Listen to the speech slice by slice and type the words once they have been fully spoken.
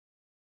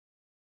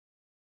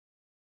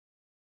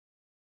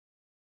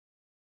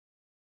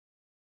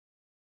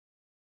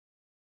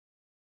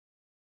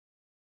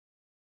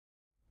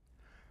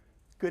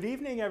Good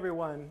evening,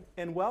 everyone,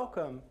 and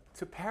welcome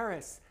to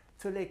Paris,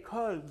 to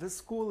l'École, the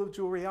School of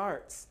Jewelry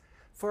Arts,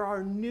 for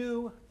our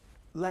new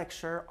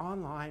lecture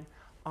online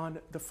on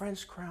the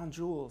French crown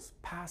jewels,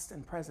 past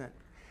and present.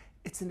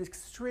 It's an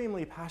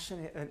extremely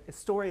passionate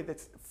story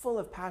that's full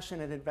of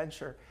passion and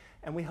adventure,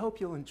 and we hope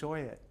you'll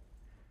enjoy it.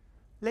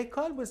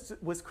 L'École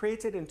was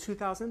created in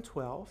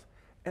 2012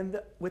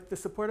 and with the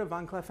support of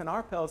Van Cleef and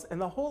Arpels,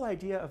 and the whole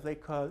idea of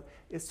l'École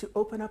is to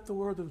open up the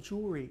world of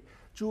jewelry,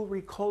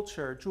 jewelry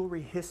culture,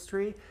 jewelry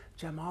history,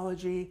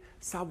 gemology,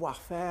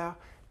 savoir-faire,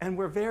 and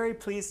we're very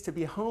pleased to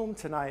be home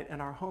tonight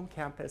in our home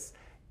campus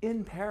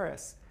in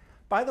Paris.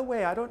 By the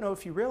way, I don't know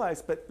if you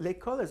realize, but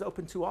l'École is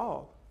open to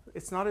all.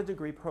 It's not a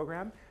degree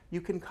program.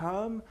 You can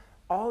come,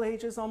 all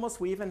ages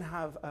almost. We even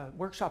have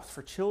workshops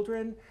for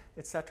children,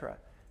 etc.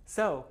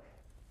 So,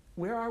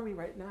 where are we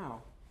right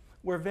now?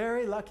 We're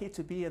very lucky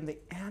to be in the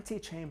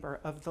antechamber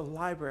of the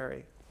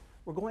library.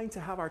 We're going to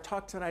have our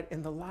talk tonight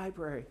in the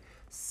library.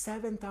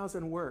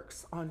 7,000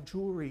 works on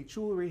jewelry,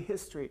 jewelry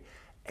history,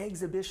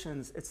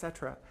 exhibitions,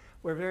 etc.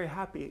 We're very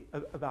happy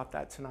about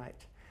that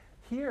tonight.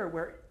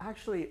 Here,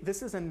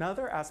 this is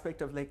another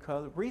aspect of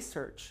l'École,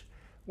 research.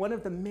 One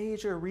of the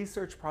major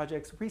research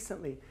projects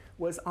recently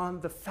was on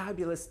the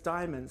fabulous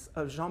diamonds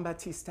of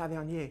Jean-Baptiste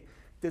Tavernier,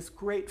 this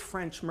great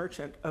French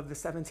merchant of the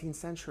 17th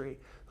century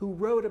who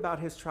wrote about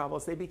his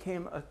travels. They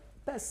became a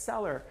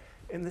bestseller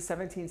in the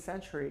 17th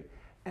century.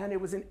 And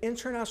it was an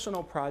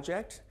international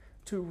project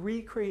to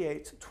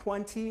recreate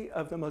 20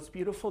 of the most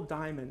beautiful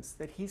diamonds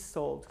that he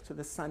sold to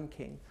the Sun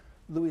King,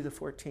 Louis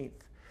XIV.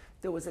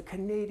 There was a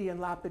Canadian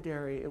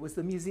lapidary. It was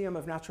the Museum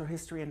of Natural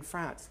History in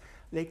France,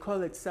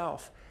 l'École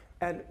itself.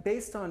 And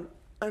based on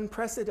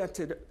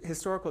unprecedented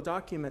historical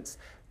documents,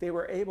 they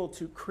were able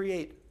to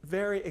create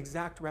very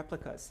exact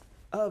replicas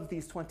of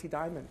these 20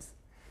 diamonds.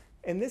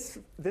 And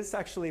this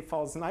actually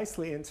falls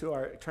nicely into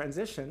our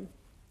transition,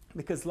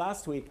 because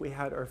last week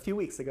or a few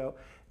weeks ago,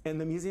 in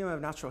the Museum of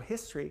Natural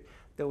History,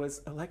 there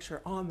was a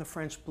lecture on the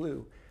French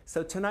blue.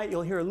 So tonight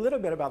you'll hear a little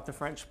bit about the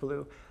French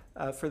blue.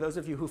 For those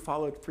of you who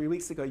followed 3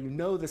 weeks ago, you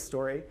know the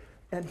story.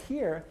 And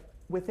here,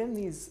 within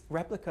these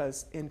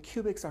replicas in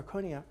cubic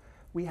zirconia,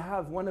 we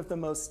have one of the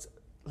most,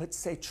 let's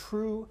say,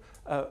 true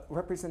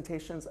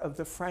representations of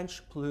the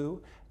French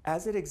blue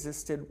as it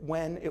existed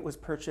when it was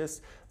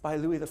purchased by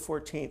Louis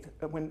XIV,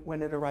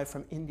 when it arrived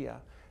from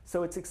India.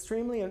 So it's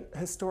extremely a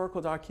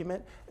historical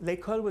document.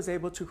 L'École was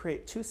able to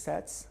create 2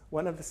 sets.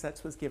 One of the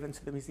sets was given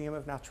to the Museum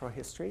of Natural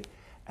History,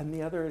 and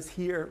the other is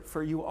here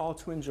for you all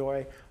to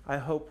enjoy, I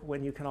hope,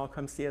 when you can all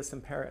come see us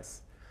in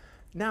Paris.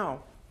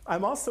 Now,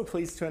 I'm also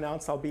pleased to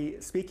announce I'll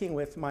be speaking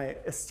with my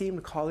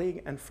esteemed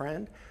colleague and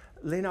friend,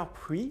 Léonard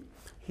Pouy.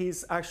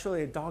 He's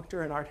actually a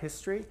doctor in art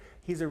history.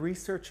 He's a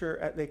researcher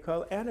at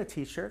l'École and a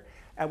teacher.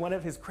 And one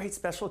of his great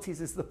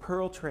specialties is the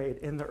pearl trade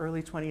in the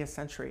early 20th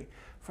century,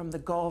 from the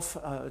Gulf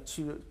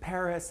to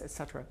Paris,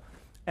 etc.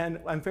 And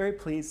I'm very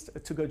pleased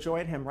to go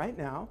join him right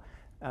now,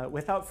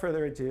 without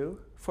further ado,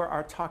 for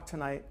our talk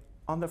tonight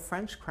on the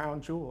French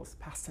crown jewels,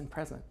 past and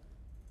present.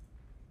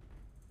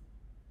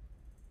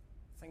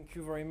 Thank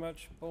you very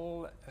much,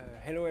 Paul.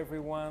 Hello,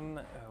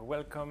 everyone.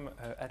 Welcome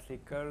at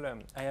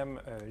l'École. I am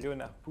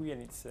Léonard Pouy,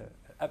 and it's an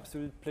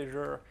absolute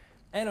pleasure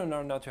and an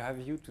honor to have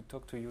you to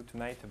talk to you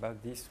tonight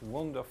about this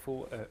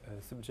wonderful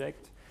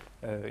subject.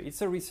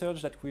 It's a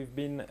research that we've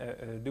been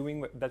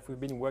doing, that we've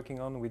been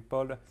working on with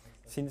Paul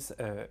since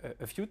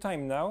a few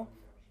times now,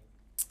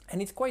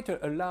 and it's quite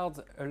a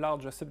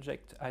larger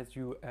subject, as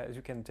you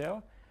can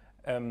tell.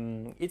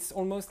 It's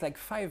almost like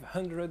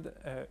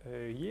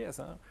 500 years.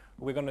 Huh?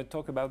 We're going to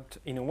talk about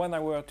in 1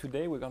 hour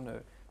today. We're going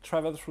to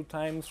travel through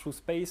time, through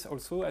space,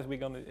 also, as we're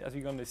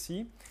going to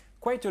see.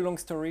 Quite a long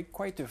story,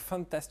 quite a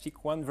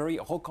fantastic one, very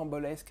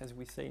rocambolesque, as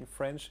we say in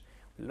French.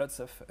 Lots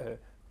of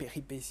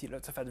péripéties,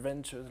 lots of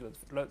adventures,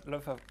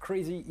 lots of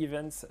crazy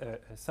events.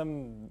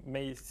 Some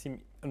may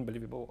seem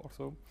unbelievable,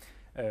 also.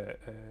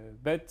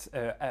 But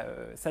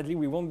sadly,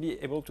 we won't be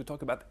able to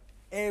talk about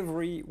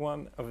every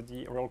one of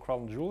the Royal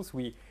Crown jewels.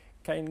 We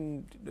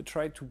kind of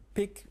try to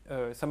pick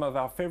some of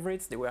our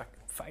favorites. There were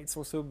fights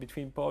also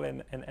between Paul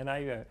and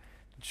I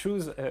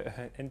choose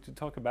and to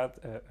talk about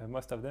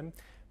most of them.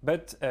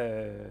 But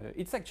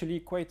it's actually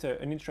quite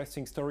an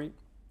interesting story.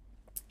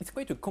 It's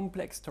quite a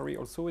complex story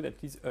also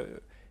that is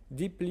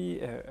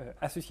deeply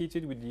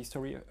associated with the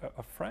history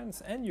of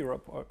France and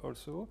Europe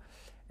also.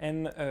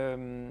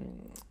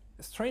 And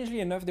strangely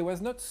enough, there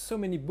was not so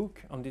many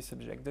books on this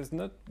subject. There's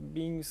not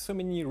been so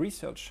many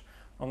research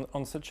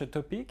on such a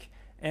topic.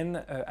 And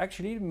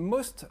actually,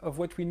 most of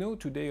what we know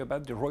today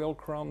about the Royal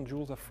Crown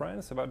jewels of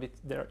France, about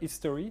their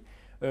history,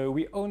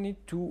 we owe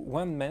it to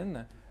one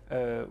man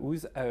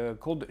who's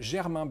called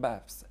Germain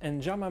Baptiste. And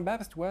Germain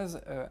Baptiste was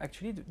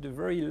actually the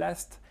very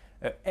last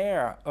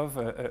heir of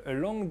a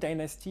long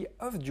dynasty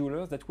of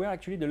jewelers that were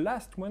actually the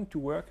last one to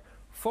work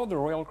for the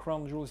Royal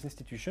Crown Jewels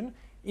Institution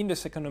in the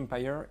Second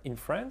Empire in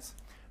France.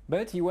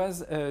 But he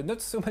was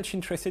not so much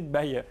interested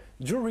by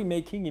jewelry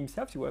making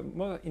himself. He was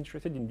more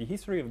interested in the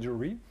history of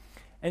jewelry.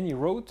 and he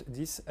wrote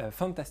this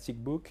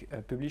fantastic book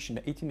published in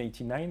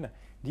 1889,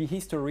 The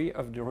History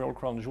of the Royal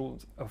Crown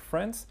Jewels of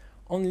France,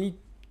 only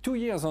 2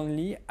 years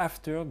only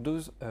after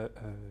those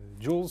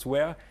jewels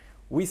were,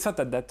 we thought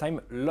at that time,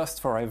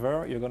 lost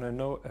forever. You're gonna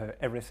know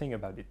everything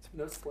about it.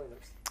 No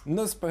spoilers.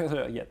 No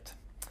spoiler yet.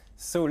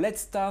 So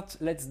let's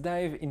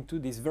dive into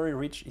this very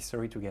rich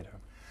history together.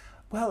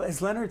 Well,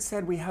 as Leonard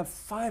said, we have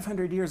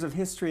 500 years of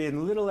history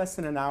in little less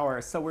than an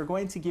hour, so we're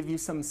going to give you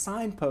some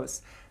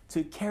signposts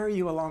to carry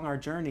you along our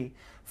journey.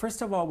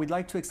 First of all, we'd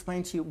like to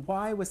explain to you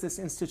why was this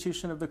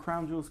institution of the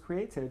crown jewels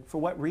created, for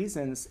what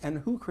reasons, and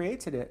who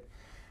created it.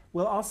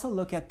 We'll also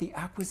look at the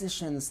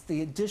acquisitions,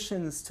 the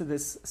additions to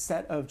this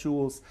set of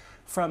jewels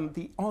from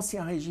the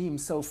Ancien Régime,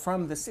 so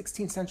from the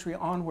 16th century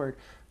onward.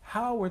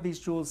 How were these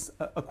jewels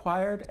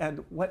acquired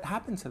and what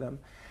happened to them?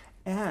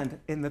 And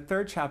in the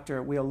third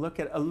chapter, we'll look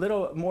at a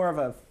little more of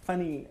a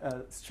fun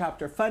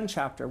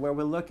chapter, where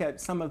we'll look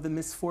at some of the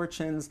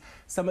misfortunes,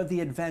 some of the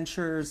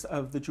adventures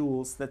of the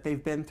jewels that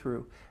they've been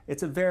through.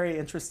 It's a very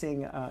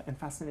interesting and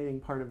fascinating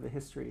part of the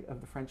history of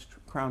the French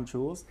crown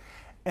jewels.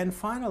 And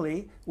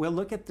finally, we'll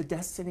look at the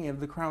destiny of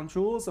the crown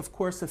jewels. Of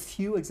course, a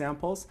few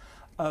examples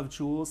of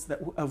jewels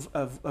that,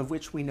 of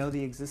which we know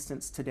the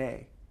existence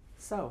today.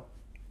 So,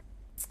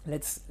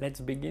 let's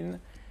begin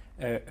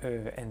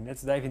and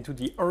let's dive into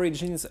the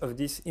origins of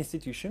this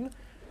institution.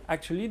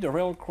 Actually, the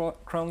Royal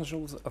Crown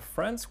Jewels of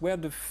France were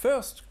the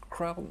first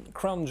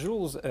crown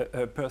jewels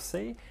per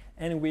se,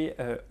 and we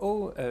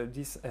owe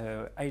this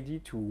idea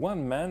to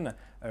one man,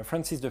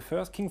 Francis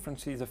I, King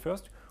Francis I,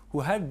 who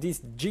had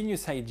this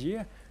genius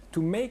idea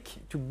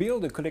to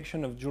build a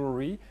collection of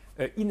jewelry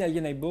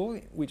inalienable,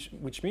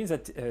 which means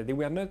that they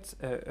were not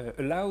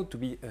allowed to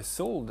be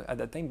sold at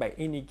that time by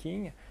any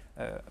king,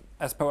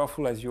 as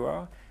powerful as you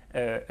are.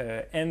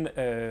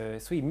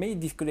 So he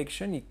made this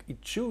collection.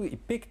 He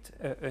picked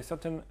a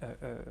certain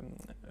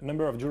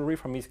number of jewelry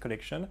from his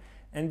collection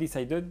and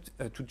decided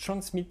to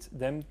transmit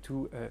them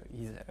to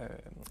his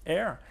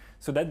heir,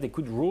 so that they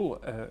could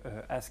rule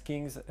as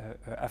kings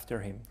after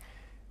him.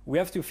 We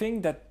have to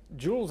think that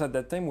jewels at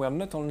that time were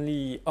not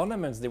only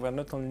ornaments, they were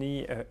not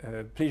only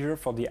a pleasure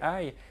for the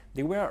eye,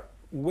 they were a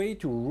way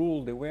to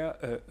rule, they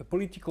were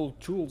political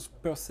tools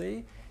per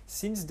se,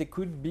 since they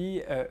could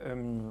be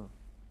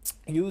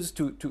used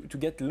to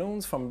get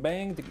loans from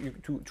banks,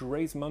 to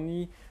raise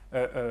money,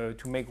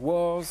 to make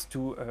wars, they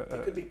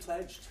could be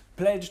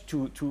pledged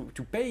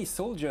to pay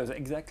soldiers,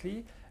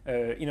 exactly,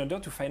 in order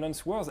to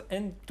finance wars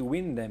and to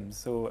win them.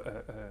 So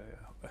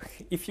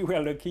if you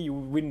were lucky, you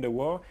would win the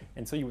war,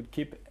 and so you would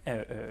keep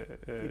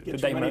the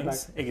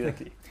diamonds.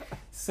 Exactly.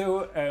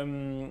 So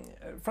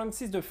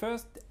Francis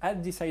I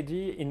had this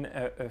idea in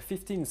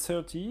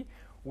 1530,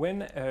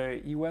 when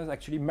he was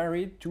actually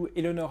married to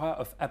Eleanor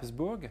of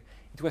Habsburg.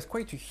 It was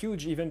quite a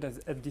huge event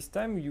at this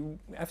time. You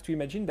have to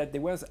imagine that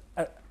there was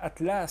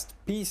at last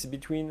peace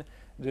between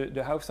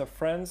the House of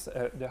France,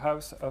 the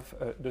House of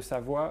the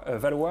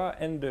Valois,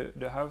 and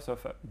the House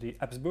of the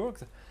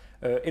Habsburgs.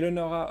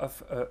 Eleanor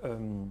of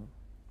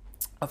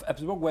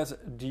Habsburg was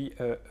the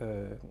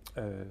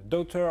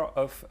daughter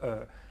of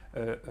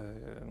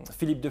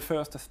Philip I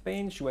of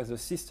Spain. She was the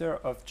sister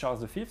of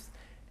Charles V,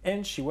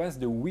 and she was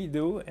the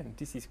widow, and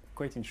this is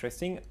quite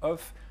interesting,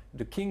 of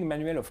the King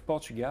Manuel of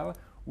Portugal,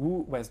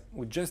 who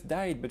just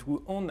died, but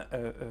who owned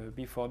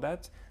before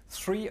that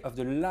 3 of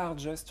the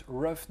largest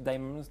rough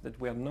diamonds that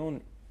were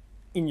known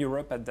in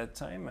Europe at that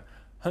time,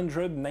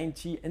 100,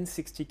 90, and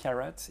 60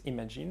 carats,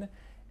 imagine.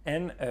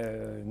 And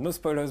no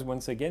spoilers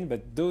once again,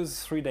 but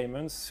those 3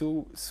 diamonds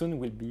soon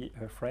will be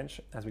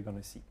French, as we're going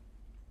to see.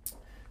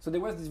 So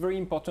there was this very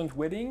important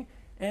wedding,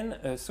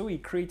 and so he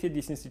created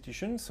this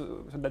institution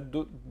so that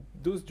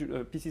those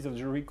pieces of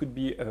jewelry could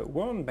be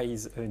worn by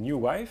his new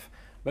wife,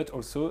 but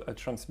also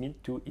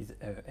transmit to his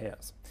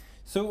heirs.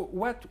 So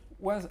what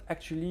was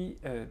actually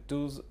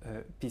those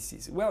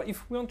pieces? Well,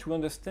 if we want to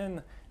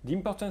understand the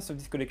importance of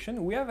this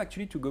collection, we have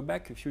actually to go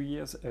back a few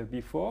years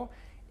before.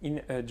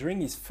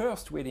 During his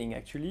first wedding,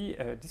 actually,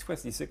 this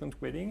was his second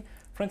wedding,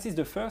 Francis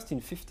I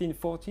in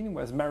 1514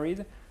 was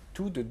married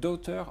to the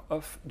daughter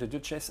of the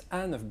Duchess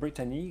Anne of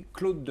Brittany,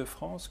 Claude of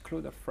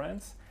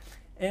France,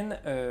 and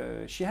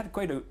she had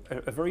quite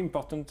a very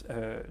important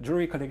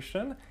jewelry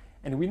collection,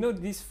 and we know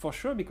this for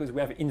sure because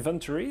we have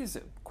inventories,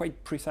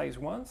 quite precise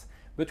ones,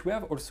 but we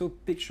have also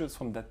pictures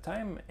from that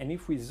time, and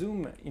if we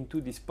zoom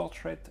into this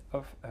portrait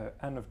of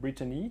Anne of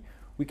Brittany,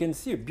 we can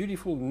see a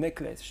beautiful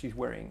necklace she's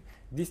wearing.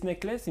 This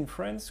necklace in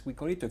France, we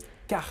call it a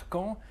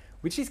carcan,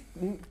 which is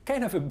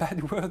kind of a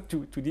bad word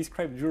to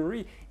describe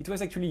jewelry. It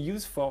was actually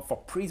used for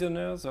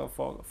prisoners or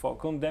for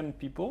condemned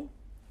people.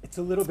 It's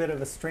a little bit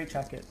of a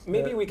straitjacket.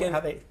 Maybe we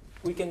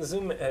can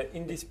zoom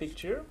in this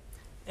picture,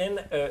 and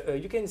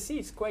you can see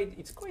it's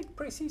quite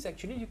precise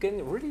actually. You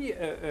can really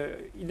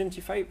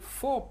identify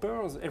 4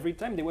 pearls every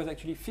time. There was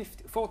actually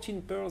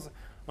 14 pearls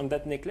on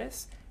that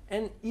necklace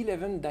and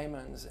 11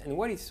 diamonds. And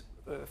what is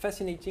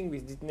fascinating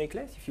with this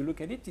necklace, if you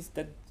look at it, is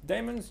that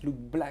diamonds look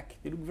black.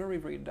 They look very,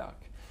 very dark.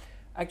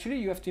 Actually,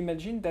 you have to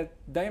imagine that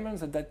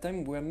diamonds at that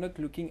time were not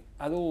looking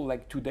at all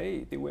like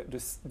today. They were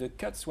the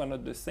cuts were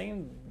not the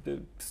same.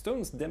 The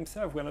stones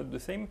themselves were not the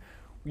same.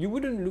 You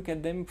wouldn't look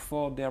at them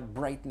for their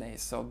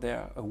brightness or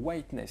their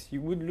whiteness.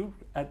 You would look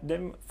at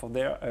them for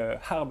their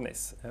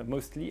hardness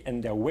mostly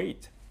and their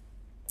weight.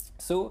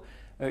 So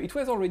it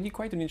was already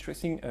quite an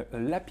interesting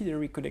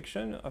lapidary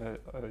collection,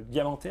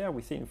 diamantaire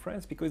we say in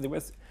France, because there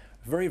was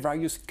very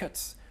various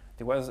cuts.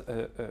 There was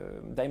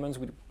diamonds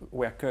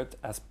were cut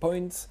as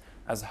points,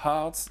 as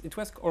hearts. It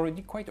was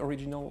already quite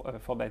original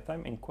for that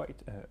time and quite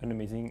an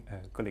amazing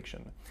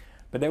collection.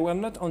 But there were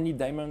not only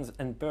diamonds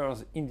and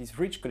pearls in this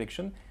rich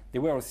collection, there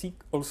were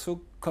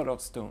also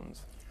colored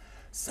stones.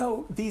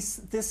 So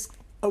this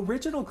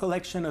original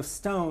collection of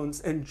stones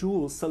and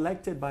jewels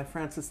selected by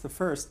Francis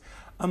I,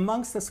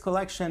 amongst this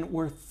collection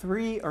were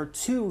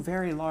two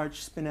very large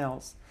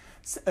spinels.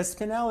 A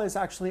spinel is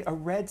actually a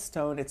red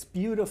stone. It's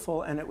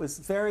beautiful and it was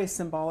very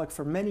symbolic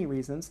for many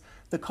reasons.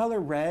 The color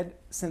red,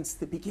 since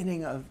the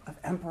beginning of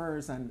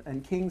emperors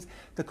and kings,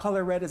 the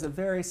color red is a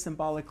very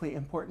symbolically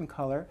important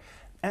color.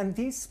 And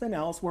these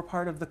spinels were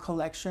part of the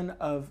collection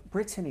of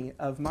Brittany,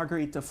 of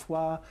Marguerite de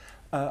Foix,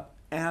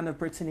 Anne of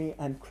Brittany,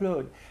 and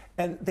Claude.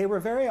 And they were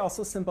very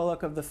also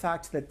symbolic of the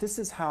fact that this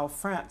is how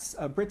France,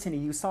 Brittany,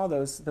 you saw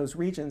those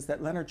regions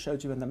that Léonard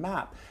showed you in the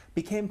map,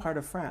 became part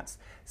of France.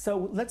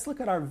 So let's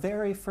look at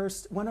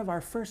one of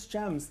our first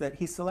gems that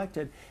he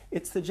selected.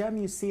 It's the gem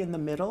you see in the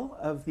middle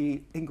of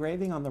the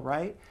engraving on the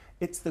right.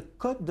 It's the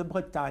Côte de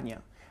Bretagne.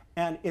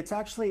 And it's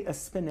actually a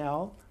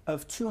spinel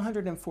of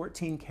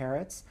 214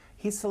 carats.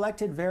 He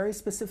selected very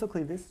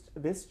specifically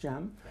this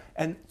gem.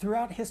 And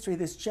throughout history,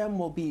 this gem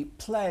will be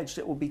pledged,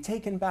 it will be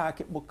taken back,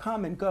 it will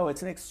come and go.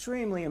 It's an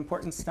extremely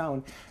important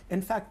stone.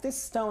 In fact,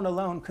 this stone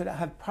alone could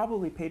have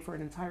probably paid for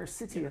an entire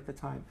city at the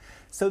time.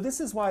 So this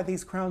is why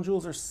these crown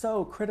jewels are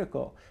so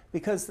critical,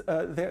 because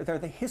they're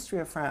the history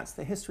of France,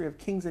 the history of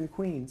kings and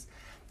queens.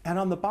 And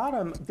on the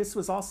bottom, this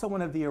was also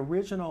one of the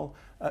original,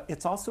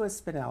 it's also a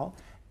spinel.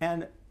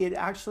 And it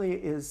actually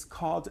is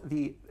called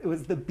it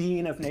was the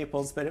bean of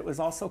Naples, but it was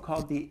also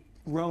called the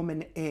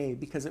Roman A,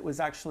 because it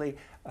was actually,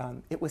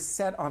 it was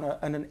set on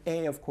an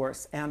A, of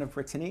course, Anne of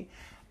Brittany.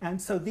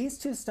 And so these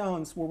two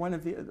stones were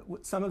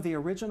some of the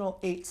original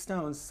 8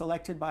 stones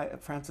selected by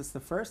Francis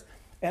I.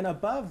 And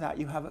above that,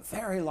 you have a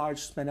very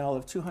large spinel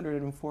of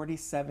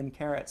 247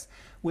 carats,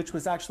 which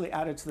was actually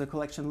added to the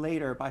collection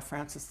later by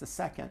Francis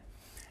II.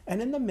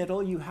 And in the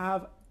middle, you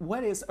have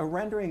what is a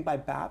rendering by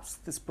Baps,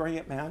 this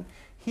brilliant man.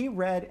 He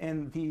read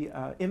in the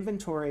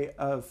inventory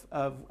of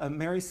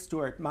Mary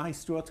Stuart,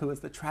 who was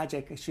the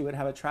tragic, she would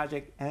have a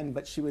tragic end,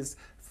 but she was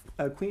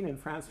a queen in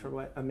France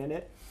for a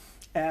minute.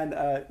 And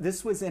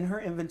this was in her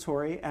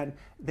inventory, and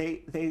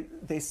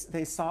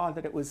they saw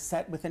that it was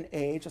set with an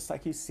A, just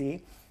like you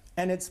see.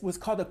 And it was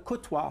called a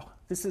coutoir.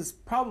 This is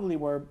probably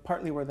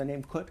partly where the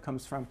name coute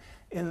comes from.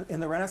 In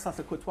the Renaissance,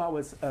 a coutoir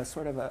was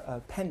sort of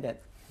a pendant.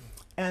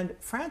 And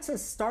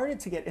Francis started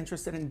to get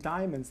interested in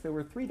diamonds. There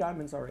were 3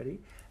 diamonds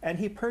already. And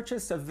he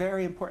purchased a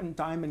very important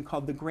diamond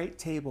called the Great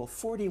Table,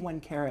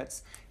 41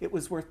 carats. It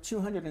was worth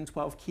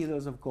 212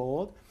 kilos of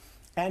gold.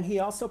 And he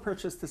also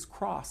purchased this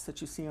cross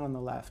that you see on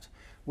the left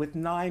with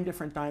 9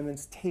 different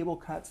diamonds, table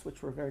cuts,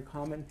 which were very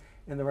common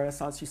in the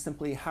Renaissance. You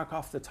simply hack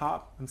off the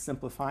top, I'm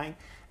simplifying,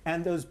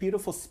 and those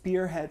beautiful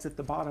spearheads at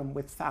the bottom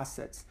with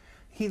facets.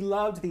 He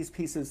loved these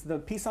pieces. The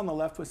piece on the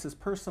left was his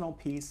personal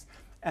piece.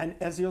 And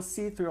as you'll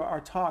see through our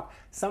talk,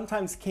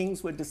 sometimes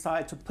kings would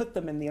decide to put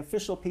them in the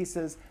official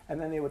pieces, and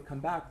then they would come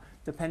back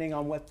depending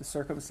on what the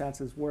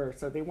circumstances were.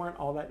 So they weren't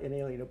all that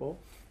inalienable.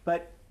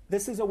 But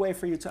this is a way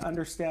for you to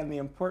understand the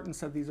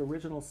importance of these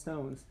original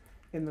stones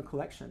in the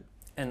collection.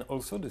 And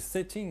also the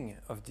setting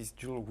of this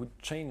jewel would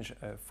change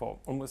for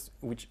almost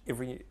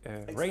every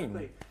reign.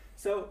 Exactly.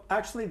 So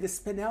actually the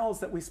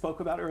spinels that we spoke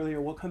about earlier,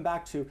 we'll come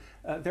back to,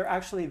 they're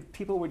actually,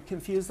 people would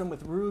confuse them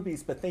with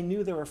rubies, but they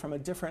knew they were from a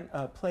different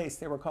place.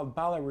 They were called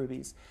Bala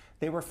rubies.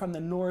 They were from the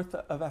north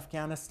of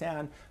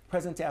Afghanistan,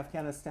 present-day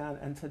Afghanistan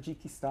and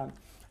Tajikistan.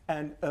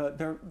 And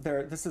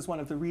this is one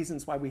of the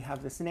reasons why we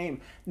have this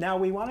name. Now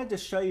we wanted to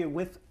show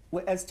you,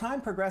 as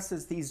time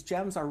progresses, these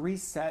gems are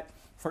reset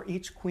for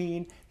each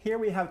queen. Here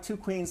we have 2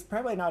 queens,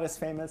 probably not as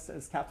famous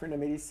as Catherine de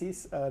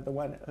Medicis, the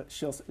one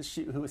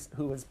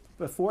who was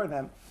before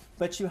them.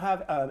 But you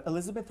have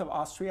Elizabeth of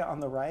Austria on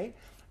the right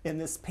in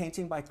this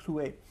painting by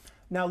Pouy.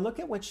 Now look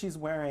at what she's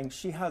wearing.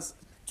 She has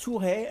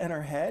touré in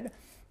her head.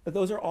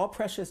 Those are all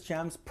precious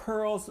gems,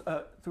 pearls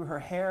through her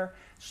hair.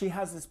 She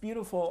has this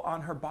beautiful,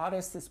 on her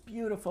bodice, this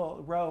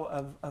beautiful row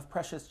of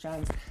precious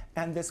gems,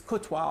 and this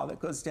coutoir that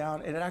goes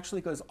down, and it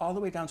actually goes all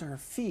the way down to her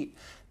feet.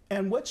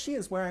 And what she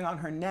is wearing on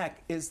her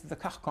neck is the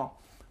carcan,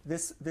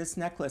 this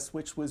necklace,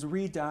 which was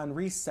redone,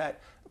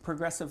 reset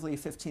progressively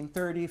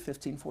 1530,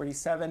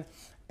 1547.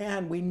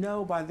 And we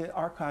know by the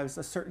archives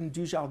a certain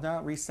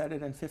Dujardin reset it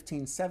in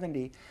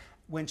 1570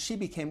 when she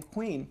became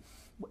queen.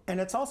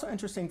 And it's also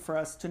interesting for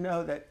us to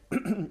know that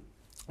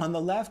on the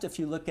left, if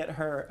you look at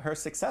her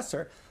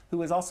successor, who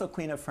was also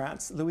Queen of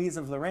France, Louise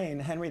of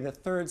Lorraine, Henry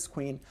III's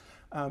queen,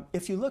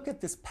 If you look at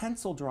this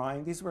pencil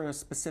drawing, these were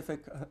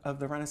specific of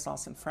the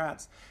Renaissance in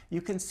France,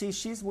 you can see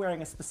she's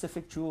wearing a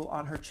specific jewel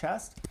on her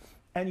chest,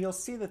 and you'll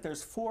see that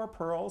there's 4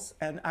 pearls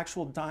and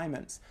actual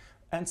diamonds.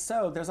 And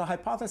so there's a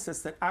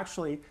hypothesis that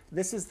actually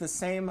this is the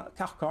same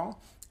carcan,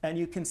 and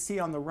you can see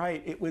on the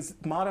right it was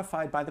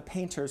modified by the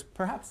painters,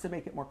 perhaps to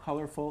make it more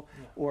colorful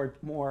or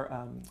more,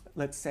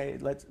 let's say,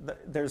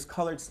 there's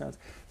colored stones.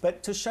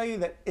 But to show you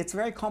that it's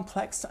very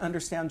complex to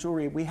understand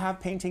jewelry, we have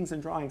paintings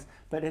and drawings,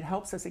 but it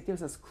helps us, it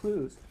gives us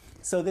clues.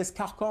 So this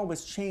carcan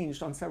was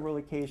changed on several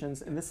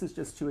occasions, and this is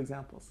just 2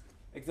 examples.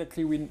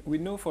 Exactly, we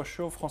know for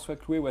sure François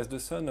Clouet was the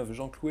son of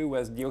Jean Clouet,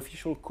 was the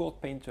official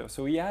court painter,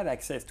 so he had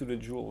access to the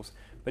jewels,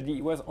 but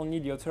he was only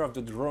the author of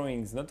the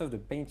drawings, not of the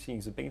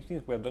paintings. The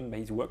paintings were done by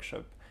his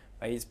workshop,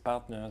 by his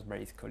partners, by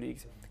his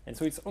colleagues, and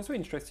so it's also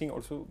interesting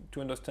also to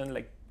understand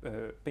like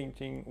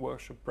painting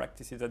workshop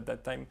practices at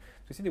that time,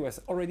 to see there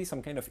was already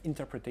some kind of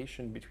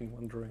interpretation between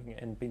one drawing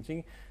and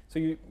painting. So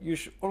you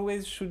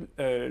always should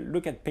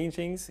look at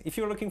paintings. If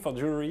you're looking for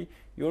jewelry,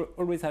 you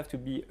always have to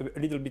be a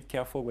little bit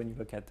careful when you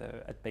look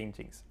at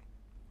paintings.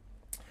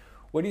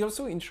 What is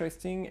also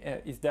interesting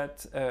is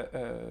that,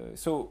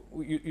 so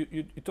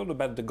you told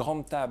about the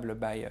Grande Table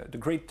by, the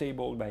Great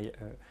Table by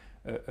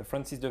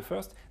Francis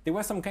I. There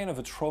was some kind of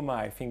a trauma,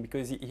 I think,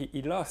 because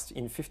he lost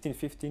in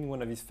 1515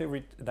 one of his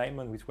favorite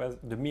diamonds, which was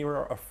the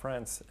Mirror of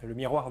France, le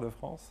Miroir de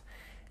France.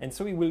 And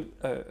so he will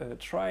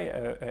try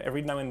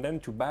every now and then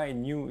to buy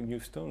new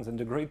stones, and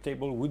the Great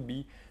Table would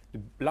be the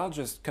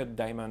largest cut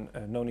diamond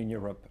known in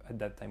Europe at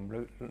that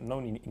time,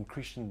 known in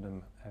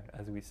Christendom,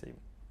 as we say.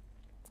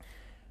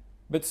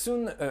 But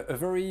soon a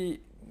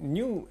very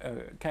new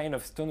kind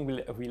of stone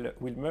will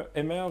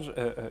emerge.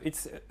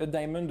 It's a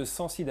diamond, the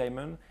Sancy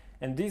diamond.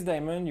 And this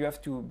diamond, you have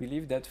to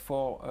believe that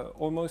for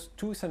almost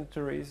 2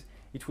 centuries,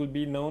 it will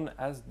be known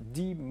as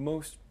the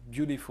most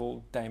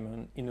beautiful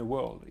diamond in the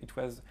world. It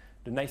was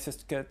the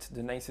nicest cut,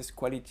 the nicest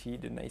quality,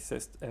 the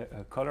nicest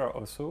color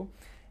also.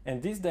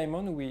 And this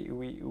diamond, we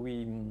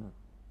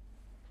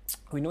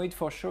know it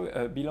for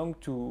sure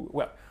belonged to,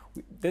 well,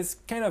 there's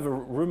kind of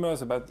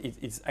rumors about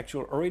its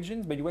actual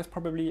origins, but it was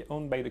probably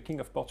owned by the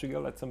King of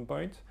Portugal at some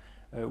point.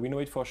 We know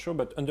it for sure,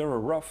 but under a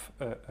rough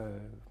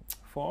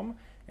form.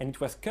 And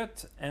it was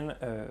cut and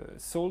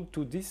sold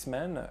to this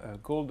man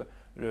called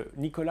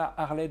Nicolas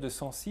Harlay de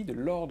Sancy, the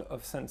Lord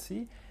of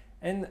Sancy.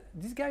 And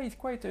this guy is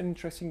quite an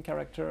interesting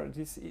character.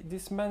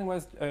 This man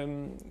was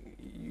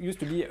used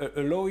to be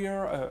a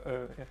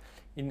lawyer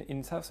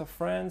in south of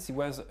France. He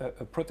was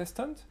a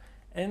Protestant,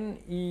 and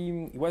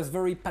he was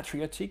very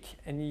patriotic,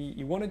 and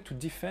he wanted to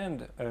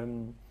defend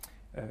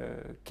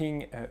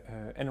King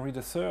Henry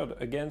III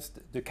against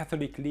the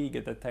Catholic League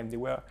at that time. There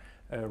were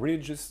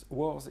religious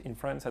wars in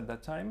France at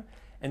that time.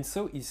 And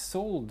so he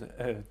sold,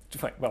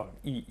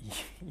 he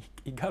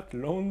got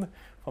loaned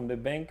from the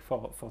bank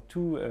for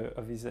 2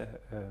 of his,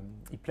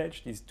 he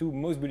pledged his 2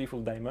 most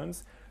beautiful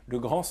diamonds, the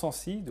Grand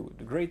Sancy,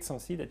 the Great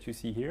Sancy that you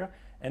see here,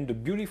 and the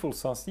beautiful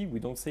Sancy. We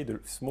don't say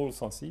the small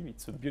Sancy,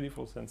 it's a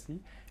beautiful Sancy,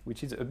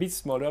 which is a bit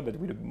smaller but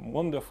with a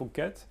wonderful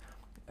cut,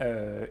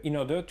 in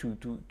order to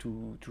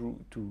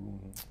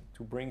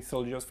bring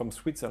soldiers from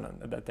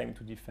Switzerland at that time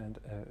to defend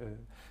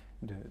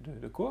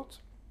the court.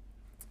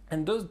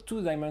 And those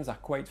 2 diamonds are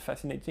quite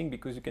fascinating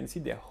because you can see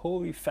they're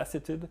wholly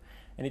faceted,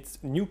 and it's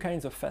new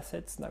kinds of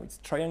facets. Now it's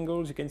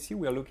triangles. You can see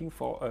we are looking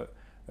for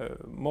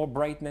more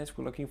brightness.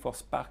 We're looking for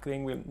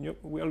sparkling.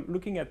 We are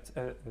looking at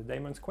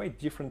diamonds quite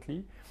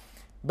differently.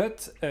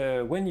 But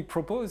when he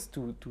proposed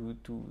to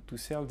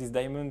sell this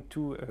diamond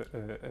to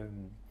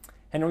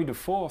Henry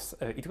IV,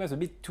 it was a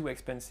bit too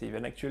expensive,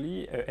 and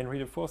actually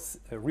Henry IV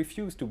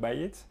refused to buy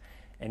it.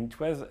 And it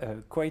was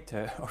quite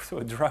also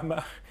a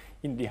drama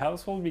in the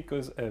household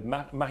because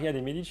Maria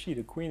de Medici,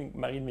 the Queen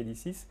Marie de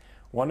Medicis,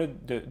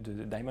 wanted the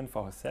diamond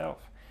for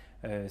herself.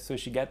 So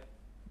she got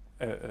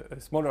a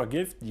smaller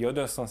gift, the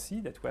other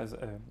Sancy, that was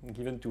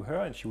given to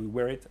her, and she will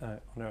wear it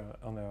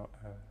on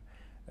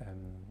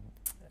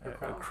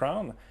her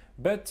crown.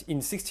 But in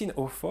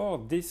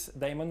 1604, this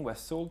diamond was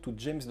sold to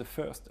James I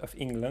of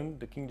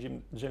England, the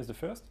King James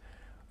I,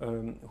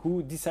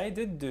 who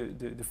decided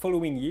the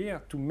following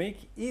year to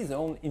make his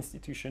own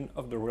institution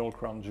of the Royal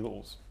Crown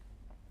Jewels.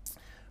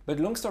 But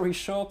long story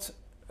short,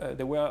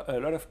 there were a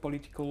lot of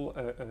political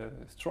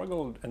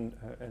struggle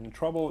and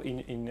trouble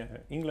in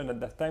England at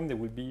that time. There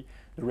would be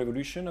the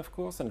revolution, of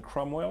course, and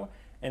Cromwell,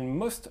 and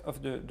most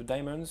of the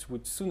diamonds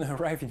would soon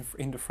arrive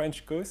in the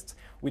French coast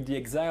with the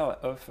exile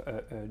of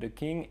the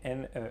king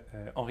and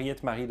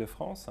Henriette Marie de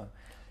France.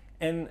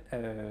 And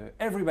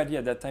everybody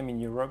at that time in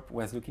Europe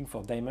was looking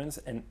for diamonds,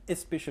 and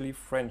especially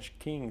French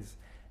kings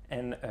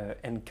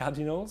and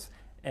cardinals.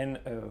 And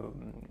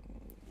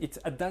it's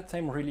at that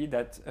time really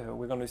that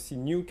we're going to see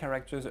new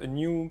characters, a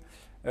new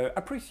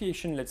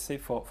appreciation, let's say,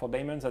 for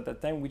diamonds at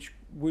that time, which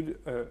would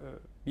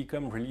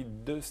become really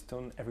the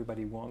stone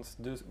everybody wants,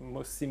 the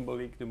most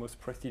symbolic, the most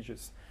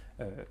prestigious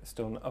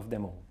stone of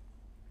them all.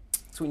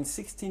 So in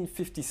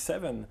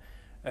 1657,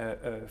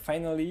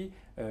 finally,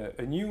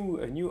 a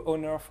new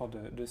owner for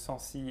the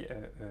Sancy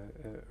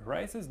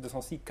rises. The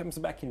Sancy comes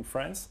back in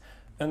France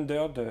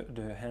under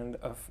the hand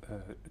of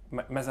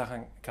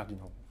Mazarin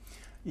Cardinal.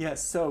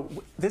 Yes, so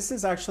this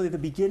is actually the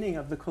beginning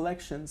of the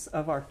collections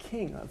of our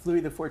king, of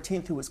Louis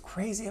XIV, who was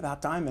crazy about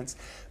diamonds.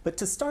 But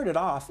to start it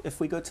off, if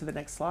we go to the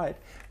next slide,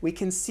 we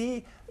can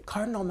see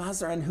Cardinal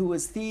Mazarin, who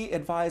was the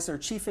advisor,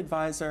 chief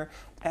advisor,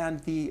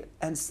 and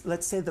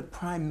let's say the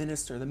prime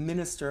minister, the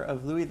minister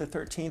of Louis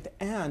XIII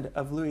and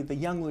of the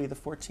young Louis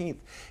XIV.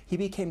 He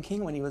became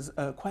king when he was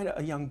quite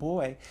a young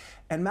boy.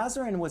 And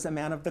Mazarin was a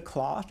man of the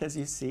cloth, as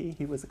you see.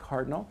 He was a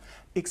cardinal,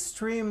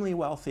 extremely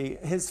wealthy.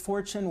 His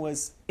fortune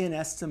was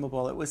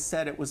inestimable. It was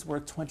said it was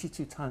worth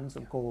 22 tons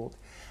of gold.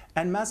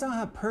 And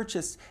Mazarin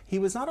purchased, he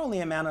was not only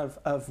a man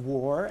of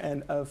war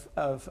and of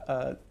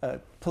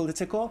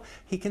political,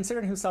 he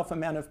considered himself a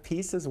man of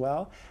peace as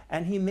well.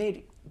 And he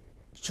made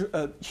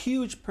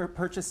huge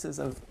purchases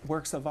of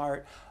works of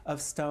art, of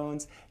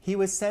stones. He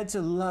was said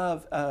to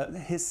love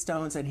his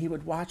stones, and he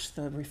would watch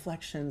the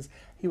reflections.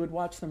 He would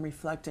watch them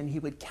reflect, and he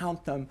would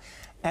count them.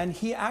 And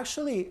he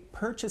actually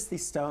purchased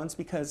these stones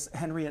because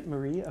Henriette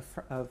Marie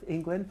of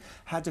England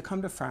had to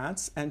come to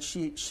France. And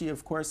she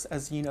of course,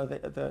 as you know,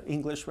 the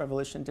English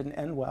Revolution didn't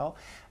end well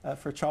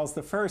for Charles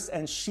I.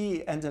 And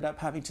she ended up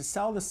having to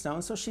sell the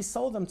stones, so she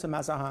sold them to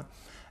Mazarin.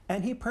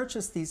 And he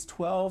purchased these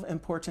 12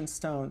 important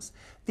stones.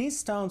 These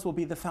stones will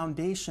be the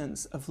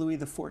foundations of Louis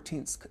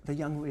XIV's, the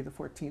young Louis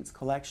XIV's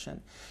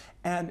collection.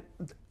 And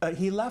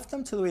he left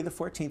them to Louis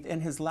XIV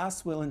in his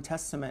last will and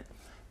testament.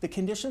 The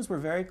conditions were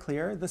very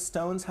clear. The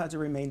stones had to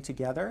remain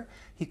together.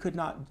 He could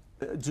not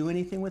do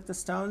anything with the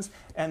stones,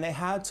 and they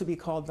had to be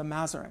called the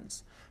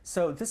Mazarins.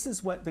 So this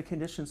is what the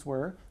conditions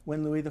were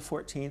when Louis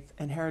XIV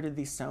inherited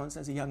these stones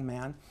as a young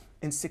man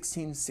in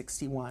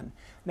 1661.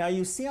 Now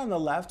you see on the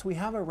left, we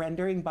have a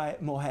rendering by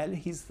Morel.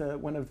 He's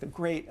one of the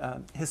great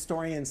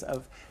historians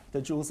of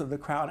the jewels of the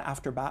crown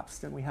after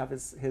Bapst, and we have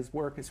his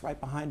work is right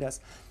behind us.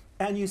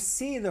 And you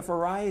see the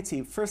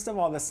variety. First of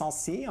all, the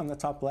Sancy on the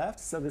top left.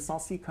 So the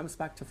Sancy comes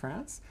back to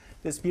France.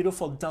 This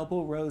beautiful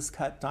double rose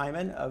cut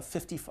diamond of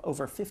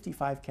over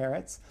 55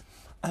 carats.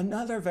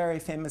 Another very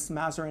famous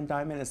Mazarin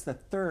diamond is the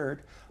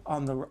third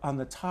on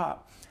the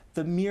top.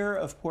 The Mirror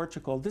of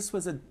Portugal. This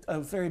was a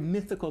very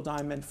mythical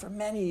diamond for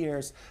many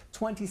years,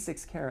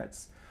 26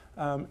 carats.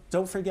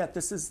 Don't forget,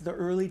 this is the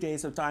early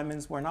days of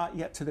diamonds. We're not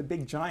yet to the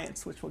big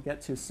giants, which we'll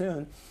get to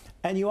soon.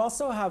 And you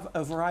also have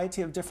a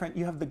variety of different,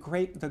 you have the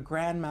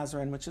Grand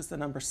Mazarin, which is the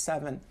number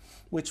 7,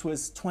 which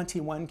was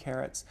 21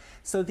 carats.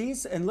 So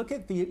these, and look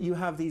at you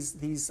have these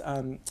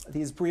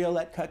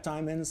briolette cut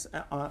diamonds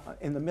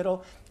in the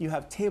middle. You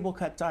have table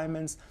cut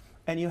diamonds.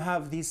 And you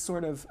have these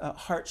sort of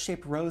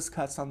heart-shaped rose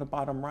cuts on the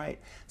bottom right.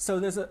 So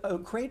there's a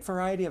great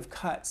variety of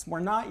cuts. We're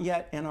not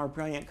yet in our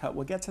brilliant cut.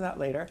 We'll get to that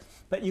later.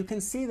 But you can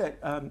see that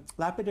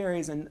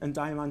lapidaries and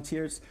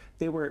diamantiers,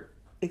 they were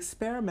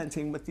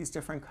experimenting with these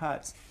different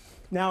cuts.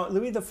 Now,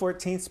 Louis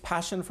XIV's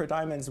passion for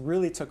diamonds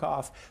really took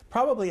off,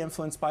 probably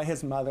influenced by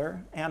his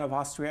mother, Anne of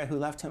Austria, who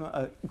left him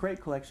a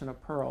great collection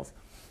of pearls.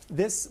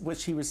 This,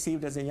 which he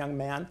received as a young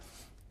man.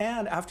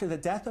 And after the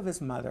death of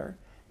his mother,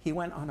 he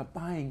went on a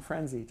buying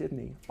frenzy, didn't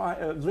he?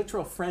 A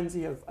literal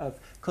frenzy of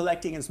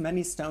collecting as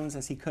many stones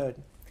as he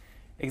could.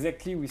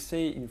 Exactly, we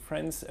say in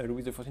France,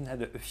 Louis XIV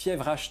had a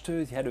fièvre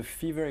acheteuse, he had a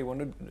fever, he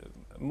wanted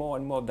more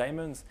and more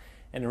diamonds.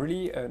 And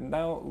really,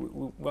 now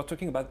we're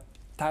talking about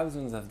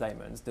thousands of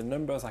diamonds. The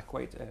numbers are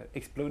quite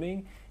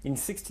exploding. In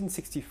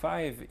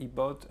 1665, he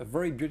bought a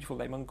very beautiful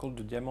diamond called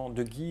the Diamant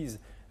de Guise,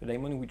 a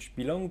diamond which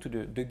belonged to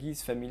the de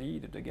Guise family,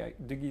 the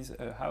de Guise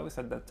house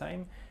at that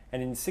time.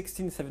 And in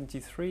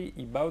 1673,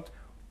 he bought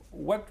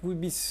what would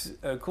be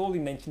called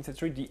in 19th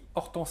century the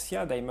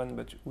Hortensia diamond,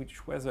 but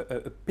which was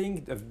a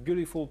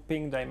beautiful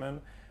pink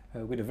diamond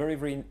with a very,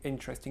 very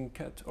interesting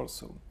cut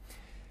also.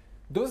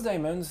 Those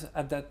diamonds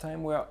at that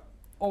time were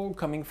all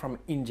coming from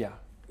India.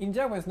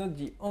 India was not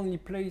the only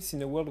place in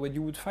the world where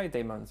you would find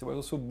diamonds. There was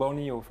also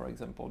Borneo, for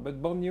example, but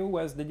Borneo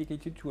was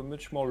dedicated to a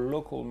much more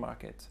local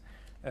market.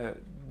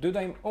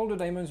 All the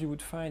diamonds you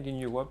would find in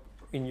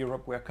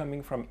Europe were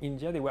coming from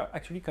India. They were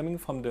actually coming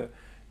from the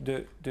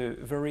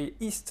very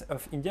east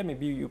of India.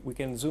 Maybe we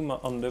can zoom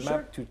on the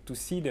map to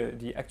see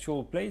the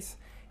actual place.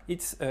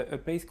 It's a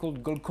place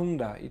called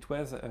Golconda. It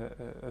was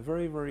a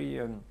very, very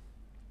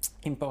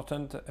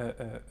important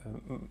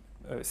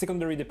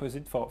secondary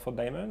deposit for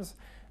diamonds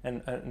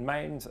and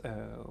mines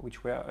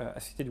which were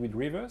associated with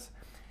rivers.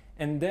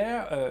 And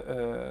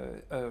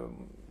there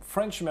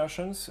French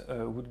merchants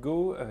would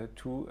go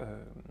to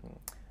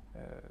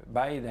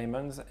buy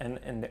diamonds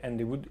and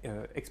they would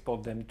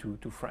export them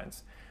to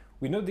France.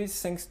 We know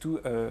this thanks to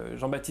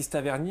Jean-Baptiste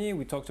Tavernier.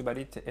 We talked about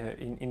it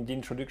in the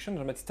introduction.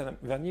 Jean-Baptiste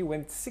Tavernier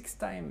went 6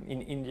 times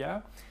in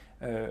India,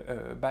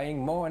 buying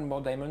more and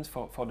more diamonds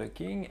for the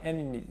king.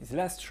 And in his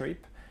last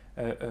trip,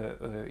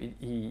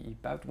 he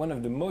bought one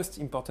of the most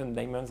important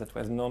diamonds that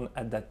was known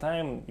at that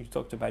time. You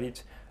talked about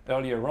it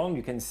earlier on.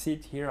 You can see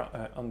it here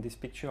on this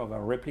picture of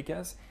our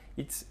replicas.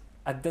 It's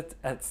at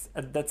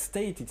that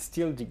state, it's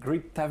still the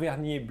great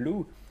Tavernier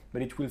blue,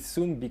 but it will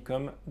soon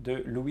become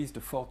the Louis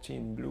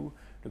XIV blue,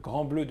 the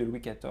Grand Bleu de Louis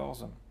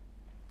XIV.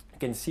 You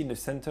can see in the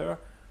center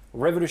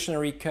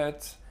revolutionary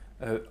cut,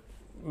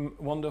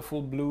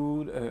 wonderful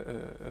blue,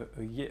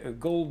 a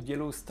gold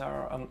yellow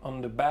star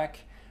on the back.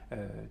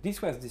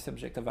 This was the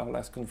subject of our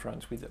last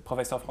conference with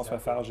Professor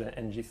François Farge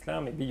and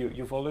Ghislain. Maybe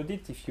you followed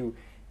it. If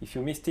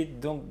you missed it,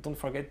 don't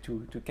forget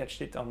to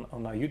catch it on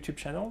our YouTube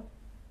channel.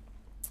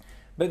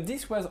 But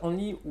this was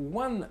only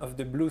one of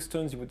the blue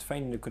stones you would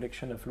find in the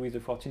collection of Louis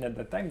XIV at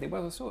that time. There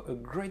was also a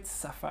great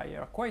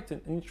sapphire, quite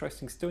an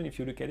interesting stone if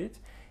you look at it.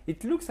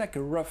 It looks like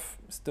a rough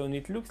stone.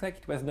 It looks like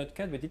it was not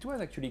cut, but it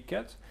was actually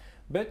cut.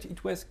 But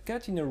it was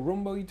cut in a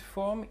rhomboid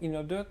form in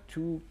order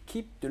to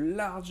keep the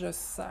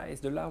largest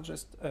size, the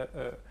largest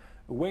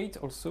weight,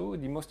 also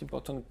the most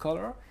important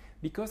color,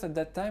 because at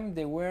that time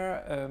there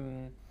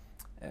were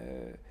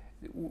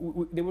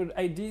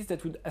ideas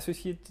that would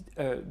associate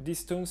these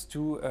stones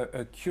to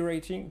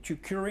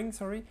curing.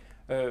 Sorry,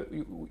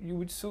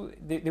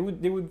 they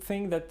would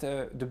think that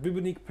the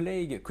bubonic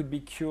plague could be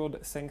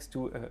cured thanks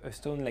to a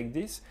stone like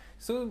this.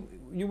 So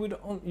you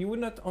would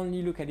not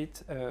only look at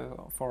it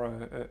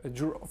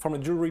from a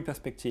jewelry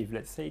perspective.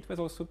 Let's say it was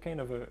also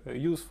kind of a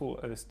useful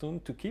stone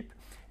to keep,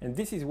 and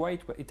this is why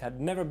it had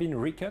never been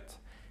recut,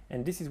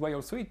 and this is why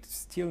also it's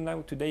still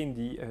now today in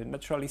the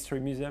Natural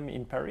History Museum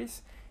in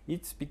Paris.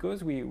 It's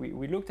because we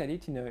looked at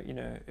it in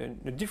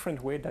a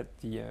different way than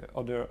the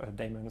other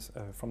diamonds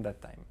from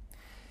that time.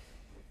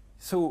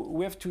 So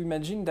we have to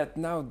imagine that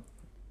now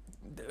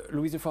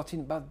Louis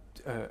XIV bought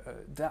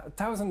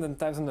thousands and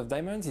thousands of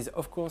diamonds. He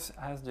of course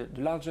has the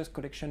largest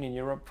collection in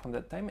Europe from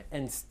that time,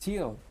 and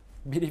still,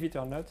 believe it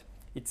or not,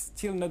 it's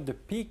still not the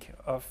peak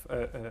of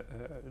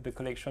the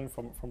collection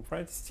from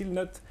France. It's still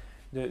not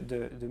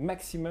the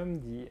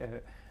maximum,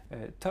 the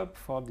top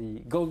for the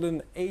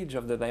golden age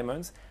of the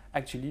diamonds.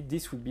 Actually,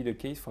 this would be the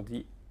case for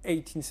the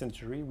 18th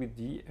century with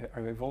the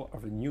arrival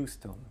of a new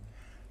stone.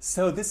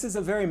 So this is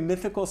a very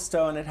mythical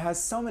stone. It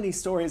has so many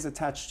stories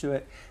attached to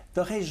it.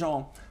 The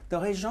Régent. The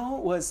Régent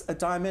was a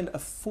diamond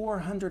of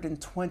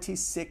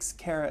 426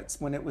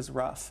 carats when it was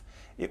rough.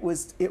 It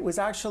was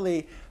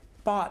actually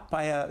bought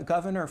by a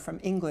governor from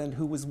England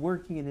who was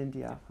working in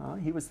India.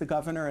 He was the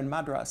governor in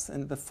Madras,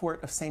 in the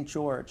fort of St.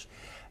 George.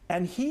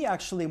 And he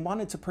actually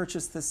wanted to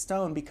purchase this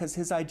stone because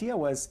his idea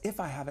was, if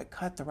I have it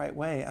cut the right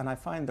way and I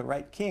find the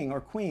right king or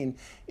queen,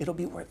 it'll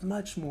be worth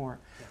much more.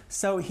 Yeah.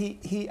 So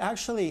he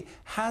actually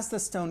has the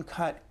stone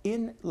cut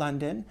in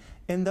London.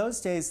 In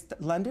those days,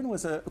 London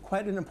was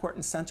quite an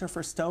important center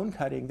for stone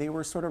cutting. They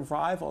were sort of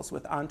rivals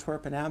with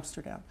Antwerp and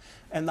Amsterdam.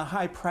 And the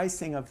high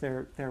pricing of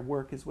their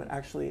work is what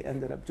actually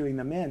ended up doing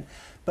them in.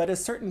 But a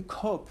certain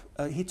Cope,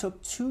 he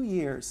took 2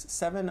 years,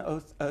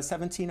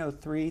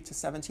 1703 to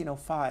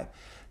 1705,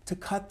 to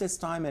cut this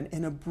diamond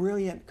in a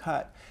brilliant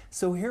cut.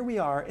 So here we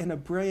are in a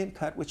brilliant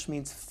cut, which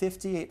means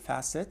 58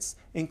 facets,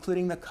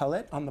 including the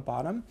cullet on the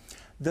bottom,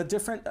 the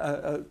different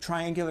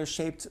triangular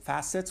shaped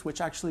facets,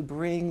 which actually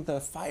bring the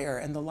fire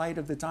and the light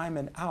of the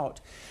diamond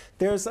out.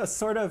 There's a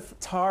sort of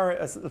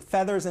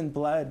feathers and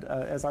blood,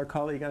 as our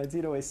colleague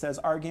Adito says,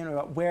 arguing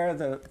about where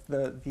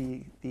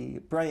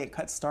the brilliant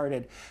cut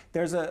started.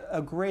 There's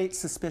a great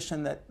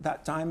suspicion that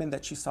that diamond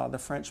that you saw, the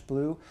French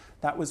blue,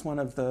 that was one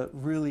of the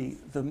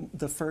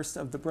first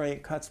of the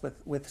brilliant cuts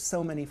with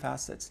so many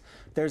facets.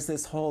 There's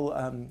this whole,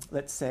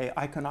 let's say,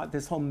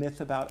 this whole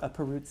myth about a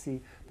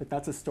Peruzzi, but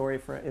that's a story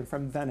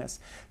from Venice.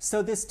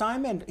 So this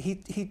diamond,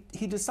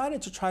 he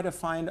decided to try to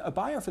find a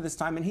buyer for this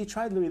diamond. He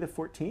tried Louis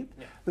XIV.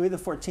 Yeah. Louis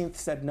XIV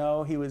said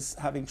no. He was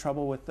having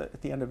trouble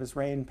at the end of his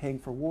reign paying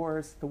for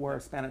wars, the War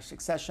of Spanish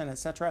Succession,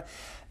 etc.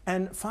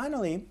 And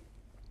finally,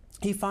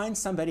 he finds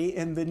somebody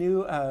in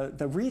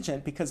the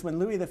regent, because when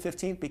Louis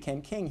XV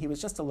became king, he was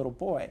just a little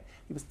boy.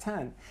 He was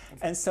 10.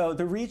 And so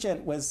the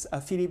regent was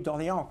Philippe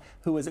d'Orléans,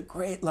 who was a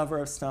great lover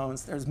of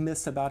stones. There's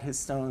myths about his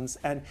stones.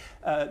 And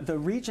the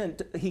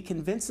regent, he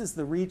convinces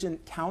the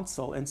regent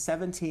council in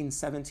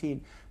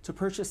 1717 to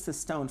purchase this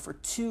stone for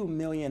 2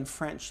 million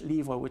French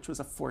livres, which was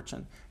a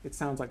fortune. It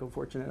sounds like a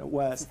fortune, and it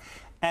was.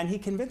 And he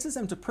convinces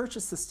them to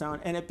purchase the stone,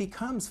 and it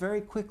becomes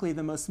very quickly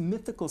the most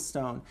mythical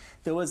stone.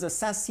 There was a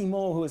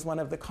Saint-Simon, who was one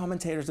of the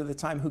commentators of the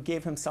time, who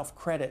gave himself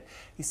credit.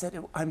 He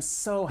said, I'm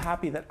so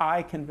happy that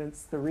I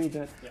convinced the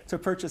regent to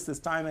purchase this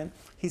diamond.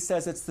 He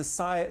says it's the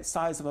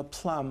size of a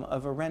plum,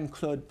 of a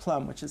Reine-Claude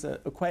plum, which is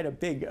quite a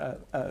big,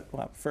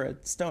 well, for a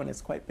stone,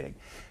 it's quite big.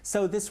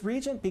 So this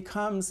regent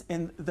becomes,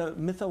 in the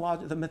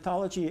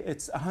mythology,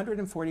 it's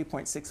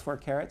 140.64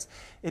 carats.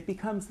 It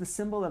becomes the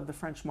symbol of the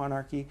French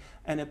monarchy,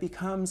 and it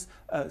becomes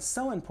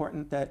so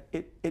important that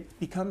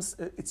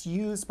it's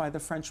used by the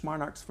French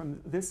monarchs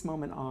from this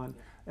moment on,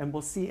 and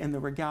we'll see in the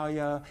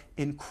regalia,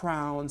 in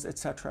crowns,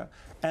 etc.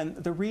 And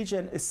the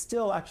regent is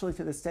still, actually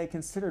to this day,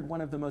 considered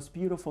one of the most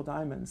beautiful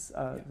diamonds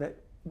that,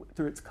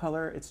 through its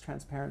color, its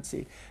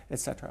transparency,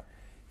 etc.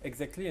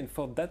 Exactly, and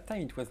for that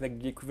time, it was like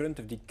the equivalent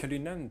of the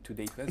Cullinan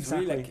today. It was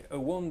exactly. Really like a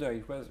wonder.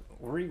 It was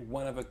really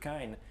one of a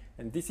kind.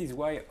 And this is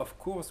why, of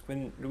course,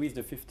 when Louis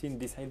XV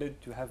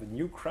decided to have a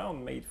new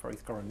crown made for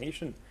his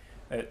coronation,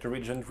 the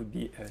regent would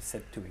be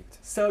set to it.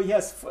 So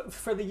yes,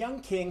 for the young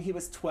king, he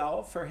was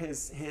 12 for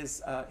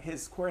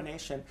his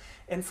coronation.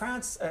 In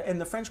France, in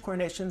the French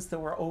coronations, there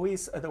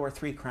were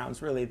three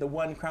crowns really. The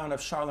one crown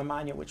of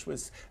Charlemagne, which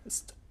was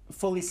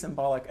fully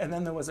symbolic, and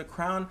then there was a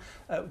crown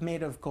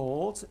made of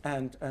gold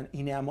and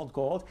enameled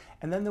gold,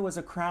 and then there was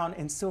a crown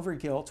in silver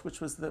gilt,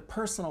 which was the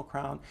personal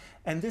crown,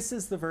 and this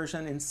is the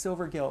version in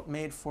silver gilt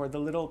made for the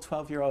little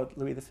 12-year-old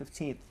Louis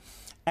XV.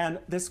 And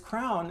this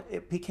crown,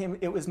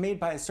 it was made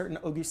by a certain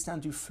Augustin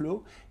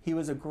Duflot. He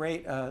was a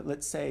great,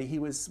 let's say, he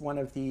was one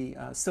of the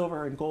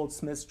silver and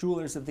goldsmiths,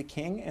 jewelers of the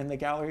king in the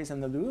galleries in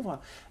the Louvre.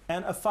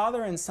 And a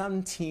father and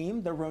son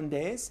team, the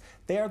Rondays,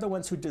 they are the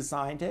ones who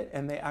designed it,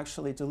 and they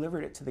actually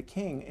delivered it to the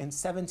king in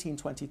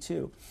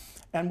 1722.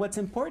 And what's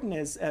important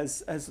is,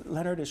 as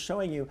Léonard is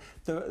showing you,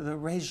 the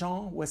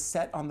Régent was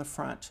set on the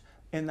front.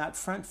 In that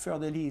front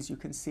fleur-de-lis, you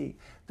can see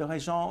the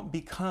Régent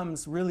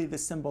becomes really the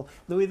symbol.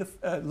 Louis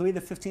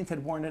XV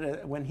had worn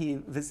it when he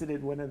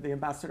visited one of the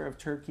ambassador of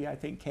Turkey, I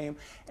think, came,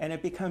 and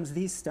it becomes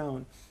the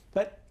stone.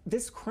 But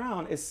this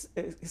crown is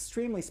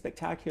extremely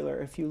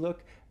spectacular. If you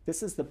look,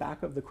 this is the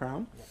back of the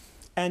crown.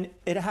 And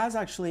it has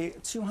actually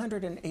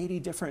 280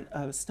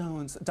 different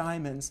stones,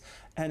 diamonds,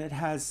 and it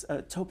has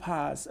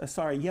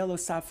yellow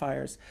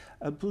sapphires,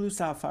 blue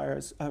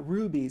sapphires,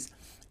 rubies.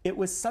 It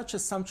was such a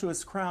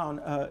sumptuous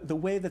crown, the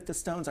way that the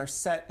stones are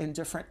set in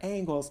different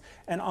angles.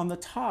 And on the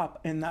top,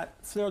 in that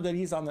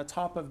fleur-de-lis on the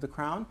top of the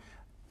crown,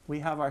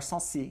 we have our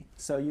sensi.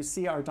 So you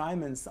see our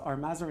diamonds, our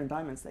Mazarin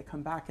diamonds, they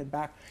come back and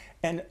back.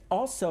 And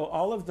also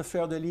all of the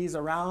fleur-de-lis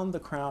around the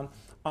crown,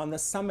 on the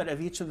summit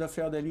of each of the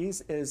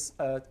fleur-de-lis is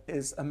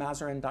a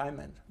Mazarin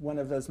diamond, one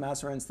of those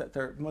Mazarins that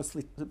they're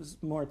mostly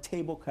more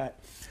table cut.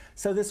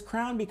 So this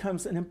crown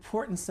becomes an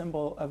important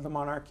symbol of the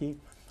monarchy.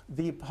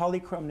 The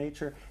polychrome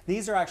nature.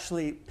 These are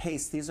actually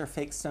paste. These are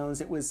fake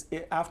stones.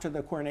 After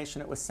the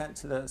coronation, it was sent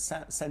to the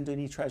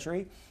Saint-Denis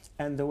treasury,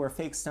 and there were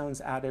fake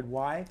stones added.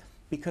 Why?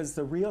 Because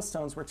the real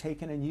stones were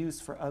taken and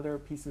used for other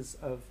pieces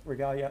of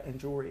regalia and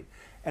jewelry.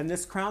 And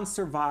this crown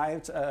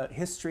survived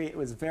history. It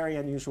was very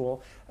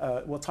unusual.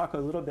 We'll talk a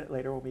little bit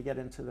later when we get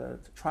into the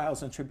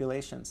trials and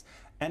tribulations.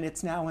 And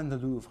it's now in the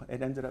Louvre.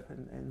 It ended up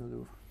in the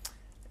Louvre.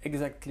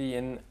 Exactly,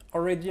 and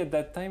already at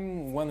that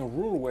time, one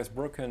rule was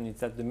broken. It's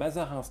that the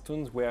Mazarin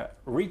stones were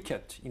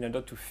recut in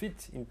order to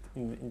fit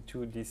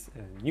into this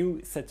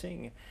new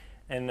setting,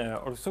 and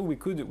also we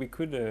could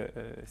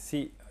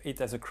see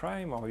it as a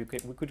crime, or we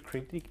could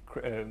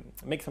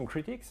make some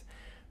critiques.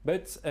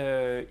 But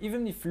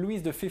even if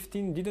Louis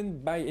XV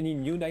didn't buy any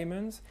new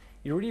diamonds,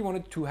 he really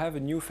wanted to have a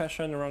new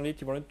fashion around it.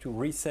 He wanted to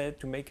reset,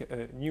 to make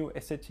a new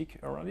aesthetic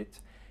around it.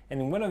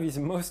 And one of his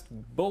most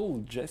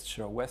bold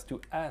gestures was to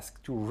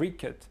ask to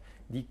recut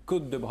the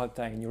Côte de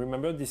Bretagne. You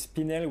remember this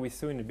Pinel we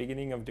saw in the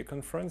beginning of the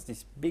conference,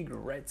 these big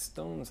red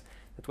stones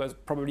that was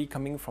probably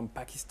coming from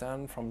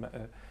Pakistan, from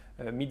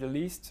Middle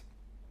East.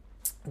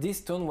 This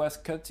stone was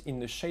cut in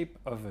the shape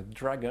of a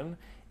dragon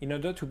in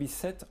order to be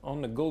set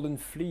on a golden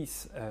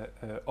fleece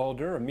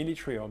order, a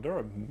military order,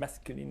 a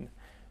masculine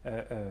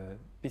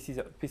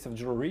piece of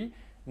jewelry,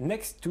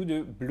 next to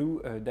the blue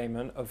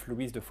diamond of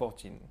Louis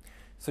XIV.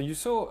 So you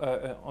saw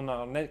on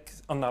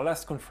our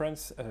last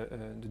conference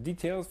the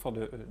details for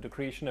the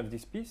creation of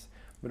this piece.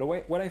 But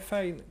what I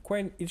find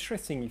quite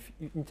interesting,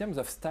 in terms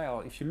of style,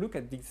 if you look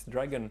at this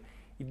dragon,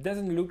 it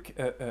doesn't look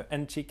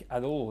antique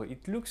at all.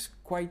 It looks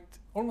quite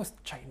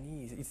almost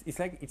Chinese. It's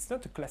like it's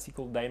not a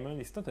classical diamond.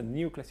 It's not a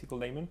neoclassical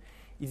diamond.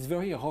 It's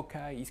very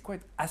rocaille. It's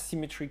quite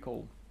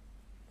asymmetrical.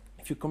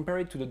 If you compare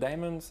it to the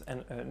diamonds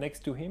and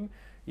next to him,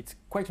 it's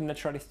quite a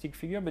naturalistic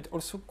figure, but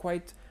also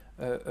quite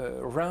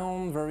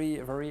round,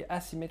 very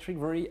asymmetric,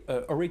 very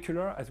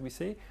auricular, as we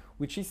say,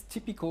 which is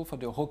typical for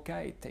the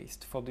rocaille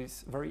taste, for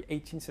this very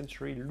 18th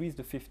century Louis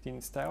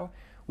XV style,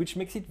 which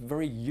makes it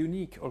very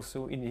unique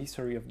also in the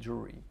history of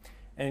jewelry.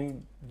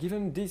 And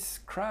given this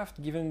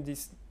craft, given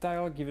this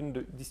style,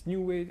 given this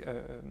new way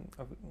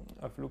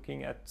of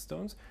looking at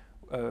stones,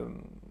 a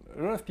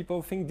lot of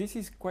people think this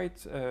is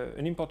quite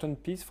an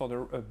important piece for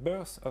the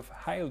birth of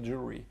high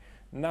jewelry.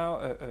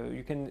 Now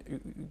you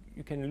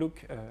can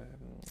look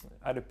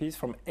at a piece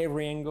from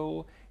every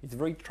angle. It's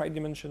very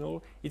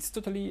tridimensional. It's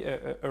totally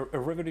a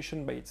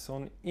revolution by its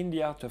own in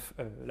the art of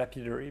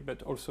lapidary,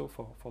 but also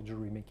for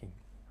jewelry making.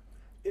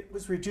 It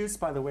was reduced,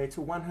 by the way, to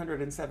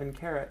 107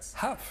 carats.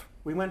 Half.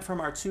 We went from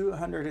our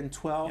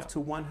 212 to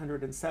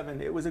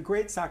 107. It was a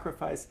great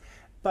sacrifice,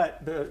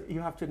 but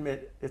you have to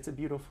admit it's a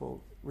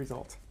beautiful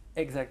result.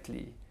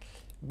 Exactly.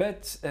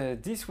 But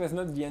this was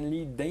not the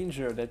only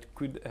danger that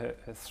could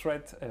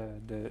threat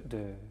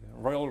the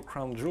royal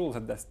crown jewels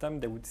at that time.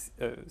 There would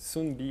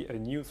soon be a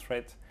new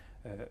threat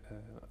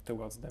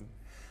towards them.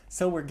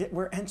 So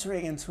we're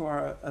entering into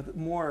our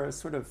more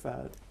sort of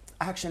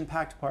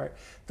action-packed part,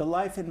 the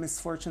life and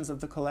misfortunes of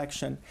the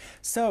collection.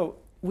 So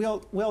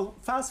we'll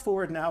fast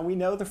forward now. We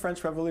know the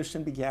French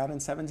Revolution began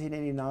in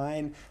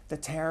 1789, the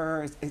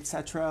terror,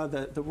 etc.,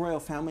 the royal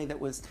family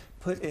that was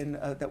put in,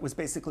 that was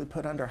basically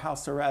put under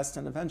house arrest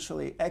and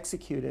eventually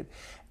executed.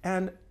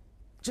 And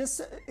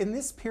just in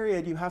this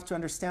period, you have to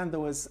understand there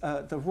was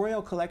the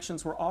royal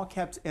collections were all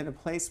kept in a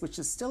place which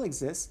still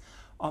exists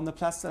on the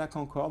Place de la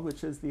Concorde,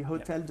 which is the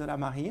Hôtel de la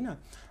Marine.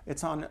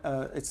 It's on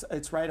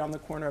it's right on the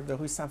corner of the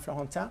Rue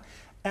Saint-Florentin.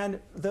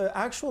 And the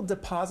actual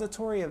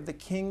depository of the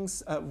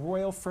king's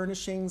royal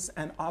furnishings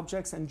and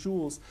objects and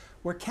jewels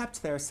were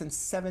kept there since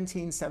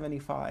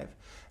 1775.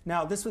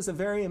 Now, this was a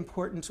very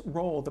important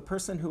role. The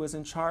person who was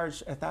in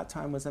charge at that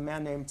time was a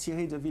man named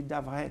Thierry de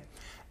Ville-d'Avray,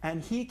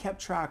 and he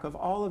kept track of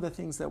all of the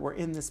things that were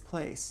in this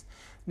place.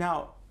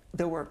 Now,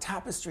 there were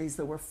tapestries,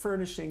 there were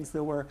furnishings,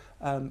 there were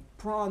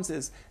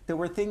bronzes, there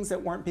were things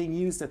that weren't being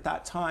used at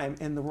that time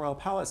in the royal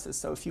palaces.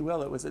 So if you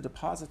will, it was a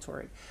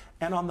depository.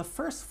 And on the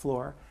first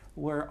floor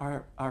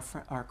were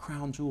our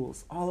crown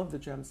jewels, all of the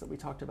gems that we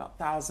talked about,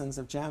 thousands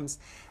of gems.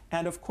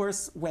 And of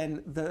course,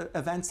 when the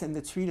events in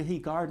the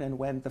Tuileries Garden,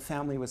 when the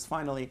family was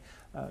finally,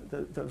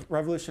 the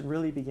revolution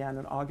really began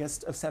in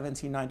August of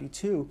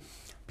 1792,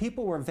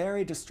 people were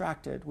very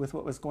distracted with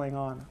what was going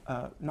on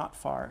not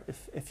far.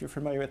 If you're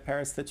familiar with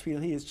Paris, the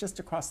Tuileries is just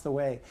across the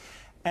way.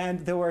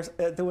 And there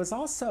was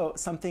also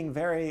something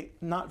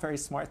not very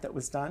smart that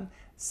was done.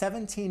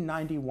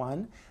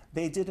 1791,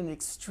 they did an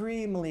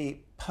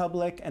extremely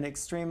public and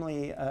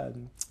extremely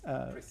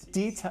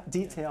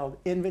detailed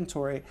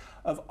inventory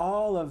of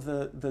all of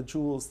the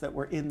jewels that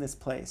were in this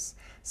place.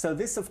 So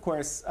this, of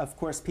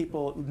course,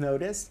 people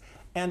noticed.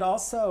 And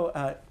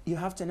also, you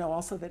have to know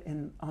also that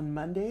on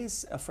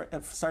Mondays,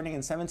 starting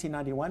in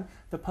 1791,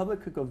 the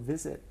public could go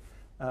visit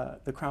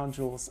the crown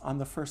jewels on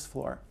the first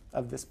floor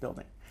of this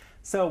building.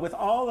 So with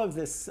all of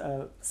this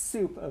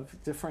soup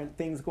of different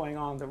things going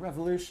on, the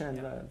revolution,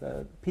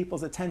 the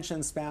people's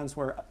attention spans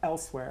were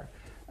elsewhere,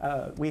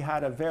 we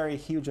had a very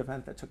huge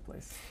event that took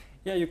place.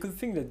 Yeah, you could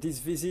think that these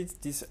visits,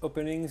 these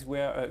openings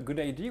were a good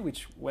idea,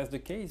 which was the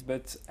case,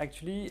 but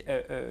actually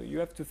you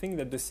have to think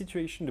that the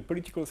situation, the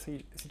political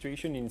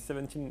situation in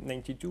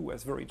 1792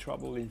 was very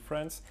troubled in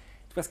France.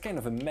 It was kind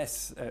of a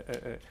mess,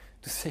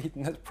 to say it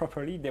not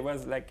properly. There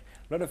was like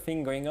a lot of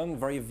things going on,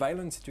 very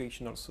violent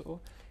situation also.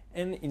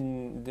 And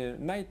in the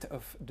night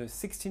of the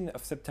 16th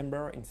of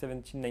September in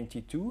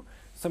 1792,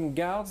 some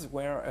guards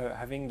were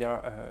having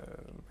their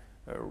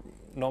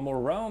normal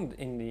round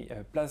in the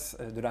Place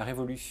de la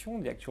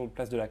Révolution, the actual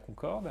Place de la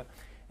Concorde,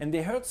 and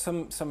they heard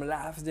some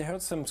laughs, they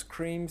heard some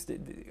screams,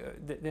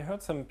 they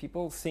heard some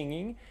people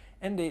singing,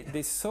 and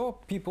they saw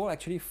people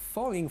actually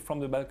falling from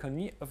the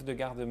balcony of the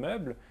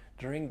Garde-Meuble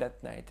during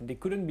that night. And they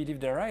couldn't believe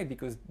their eyes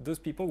because those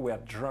people were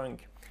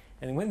drunk.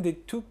 And when they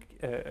took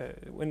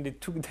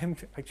them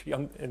actually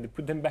and they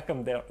put them back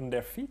on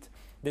their feet,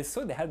 they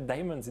saw they had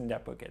diamonds in their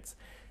pockets.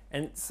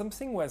 And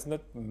something was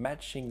not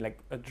matching, like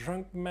a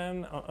drunk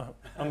man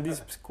on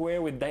this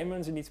square with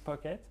diamonds in his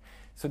pocket.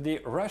 So they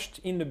rushed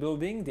in the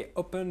building, they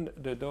opened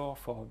the door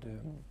for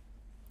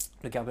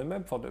the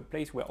Garde-Meuble, for the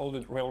place where all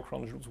the royal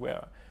crown jewels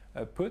were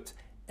put.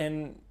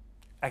 And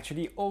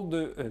actually all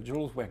the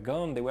jewels were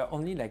gone. There were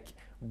only like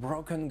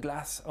broken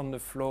glass on the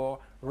floor,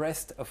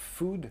 rest of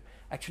food.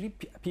 Actually,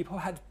 people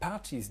had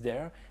parties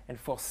there, and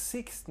for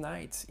 6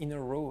 nights in a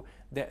row,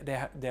 they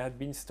had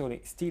been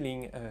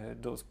stealing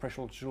those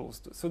precious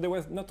jewels. So there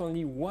was not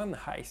only one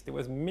heist, there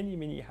was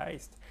many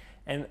heists.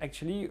 And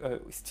actually,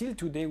 still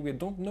today, we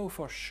don't know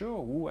for sure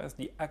who was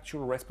the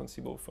actual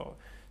responsible for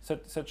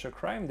such a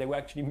crime. There were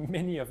actually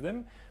many of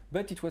them,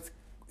 but it was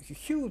a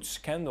huge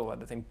scandal at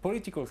the time,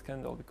 political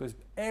scandal, because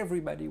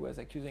everybody was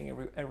accusing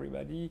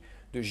everybody,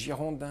 the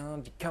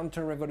Girondins, the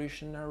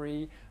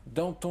counter-revolutionary,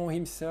 Danton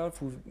himself,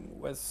 who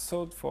was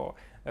sought for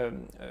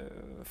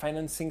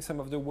financing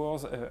some of the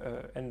wars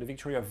and the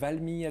victory of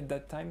Valmy at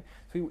that time.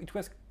 So it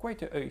was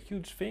quite a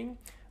huge thing,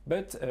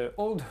 but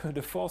all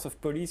the force of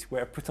police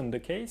were put on the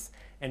case,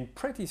 and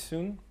pretty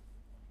soon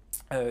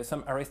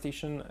some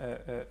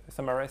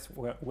arrests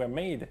were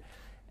made.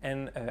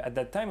 And at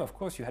that time, of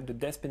course, you had the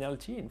death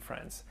penalty in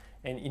France.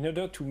 And in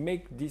order to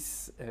make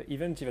this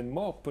event even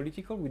more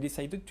political, we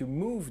decided to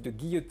move the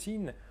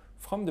guillotine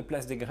from the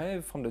Place des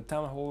Grèves, from the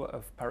town hall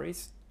of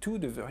Paris, to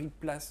the very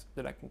Place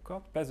de la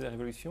Concorde, Place de la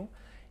Révolution,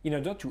 in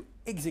order to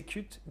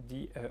execute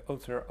the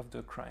author of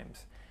the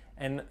crimes.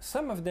 And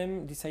some of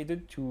them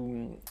decided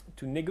to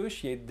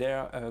negotiate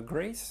their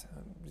grace,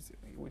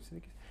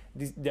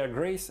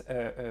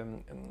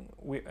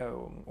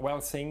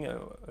 while saying,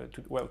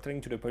 while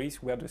telling to the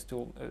police where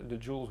the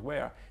jewels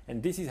were.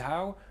 And this is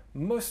how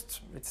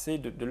most, let's say,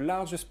 the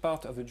largest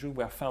part of the jewels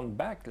were found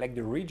back, like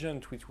the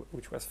Regent,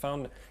 which was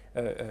found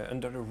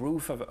under the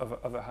roof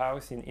of a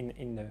house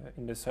in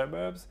the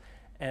suburbs.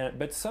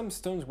 But some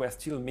stones were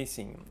still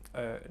missing.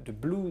 The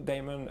blue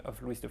diamond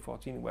of Louis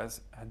XIV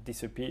had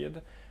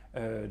disappeared.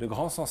 The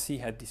Grand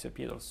Sancy had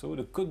disappeared also.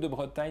 The Côte de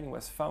Bretagne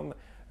was found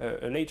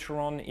later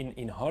on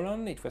in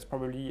Holland. It was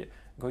probably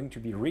going to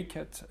be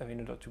recut in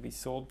order to be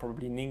sold,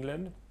 probably in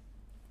England.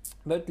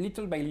 But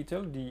little by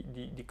little,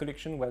 the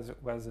collection was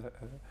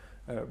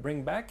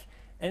bring back,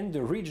 and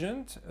the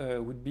Regent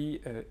would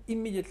be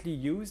immediately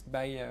used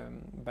by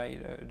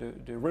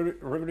the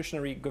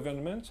revolutionary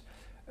government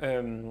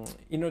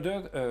in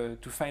order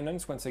to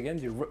finance once again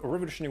the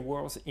revolutionary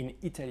wars in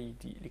Italy,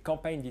 the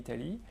campaign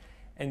d'Italie.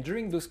 And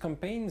during those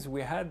campaigns,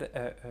 we had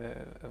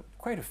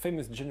quite a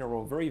famous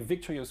general, very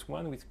victorious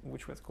one,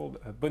 which was called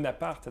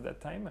Bonaparte at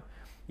that time.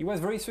 He was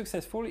very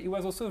successful. He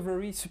was also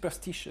very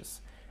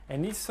superstitious.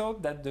 And he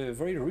thought that the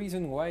very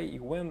reason why he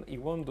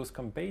won those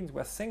campaigns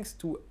was thanks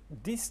to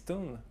this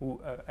stone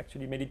who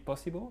actually made it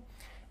possible.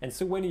 And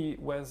so when he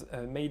was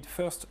made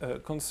first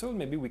consul,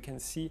 maybe we can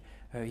see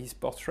his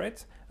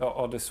portrait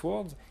or the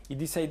swords, he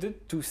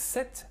decided to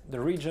set the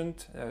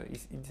regent,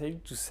 he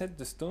decided to set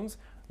the stones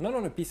not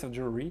on a piece of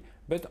jewelry,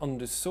 but on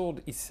the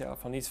sword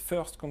itself, on his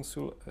first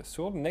consul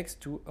sword,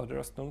 next to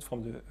other stones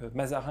from the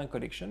Mazarin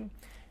collection.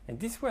 And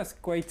this was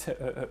quite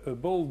a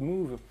bold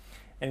move.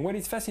 And what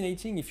is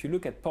fascinating, if you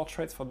look at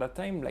portraits for that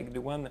time, like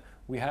the one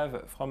we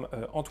have from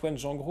Antoine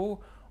Gengros.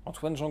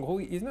 Antoine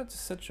Gengros is not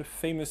such a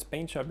famous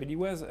painter, but he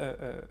was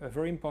a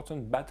very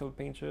important battle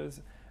painter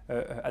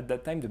at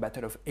that time, the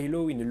Battle of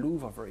Eylau in the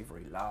Louvre, a very,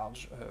 very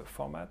large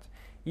format.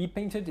 He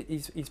painted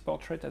his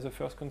portrait as a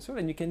first consul,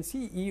 and you can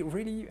see he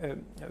really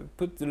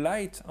put the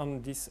light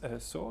on this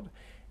sword.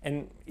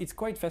 And it's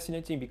quite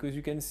fascinating because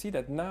you can see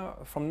that now,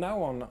 from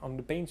now on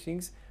the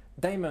paintings,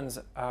 diamonds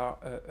are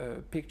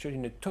pictured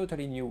in a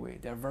totally new way.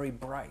 They're very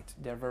bright,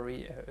 they're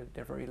very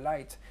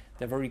light,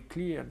 they're very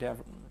clear, they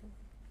have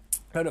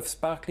a lot of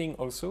sparkling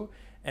also.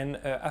 And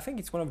I think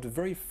it's one of the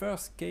very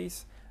first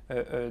case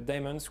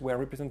diamonds were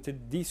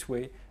represented this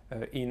way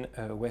in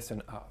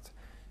Western art.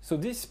 So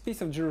this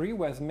piece of jewelry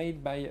was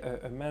made by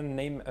a man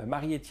named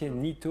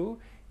Marie-Étienne Nitto.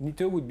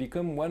 Nitto would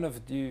become one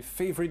of the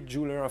favorite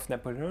jewelers of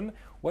Napoleon,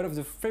 one of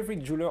the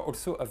favorite jewelers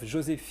also of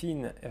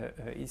Josephine,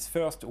 his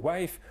first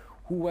wife,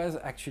 who was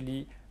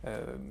actually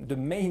the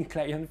main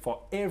client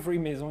for every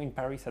maison in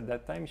Paris at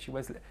that time. She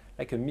was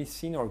like a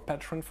missing or a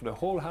patron for the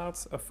whole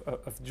arts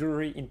of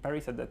jewelry in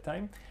Paris at that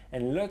time,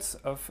 and lots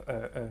of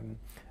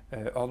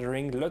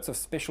ordering, lots of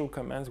special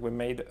commands were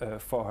made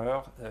for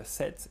her,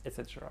 sets,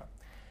 etc.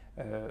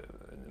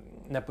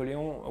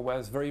 Napoleon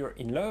was very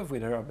in love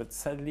with her, but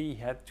sadly he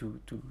had to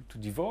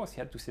divorce, he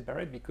had to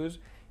separate because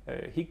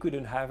he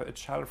couldn't have a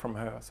child from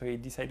her. So he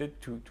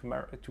decided to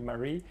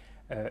marry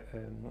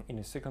in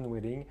a second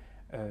wedding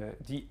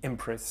the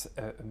Empress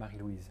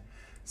Marie-Louise.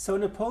 So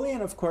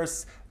Napoleon, of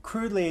course,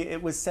 crudely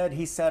it was said,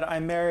 he said, I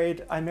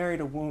married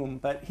a womb,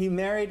 but he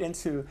married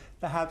into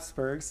the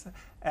Habsburgs,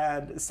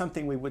 and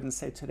something we wouldn't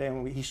say today,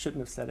 and he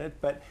shouldn't have said it,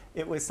 but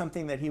it was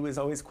something that he was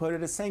always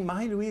quoted as saying.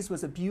 Marie-Louise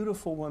was a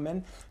beautiful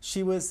woman.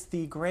 She was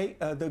the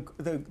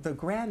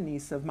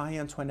grandniece of Marie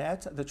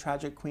Antoinette, the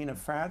tragic queen of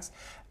France,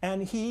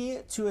 and he,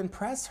 to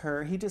impress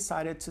her, he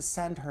decided to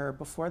send her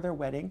before their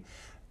wedding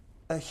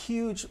a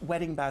huge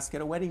wedding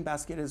basket. A wedding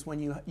basket is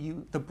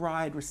when the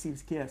bride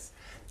receives gifts.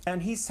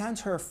 And he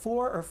sent her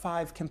 4 or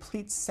 5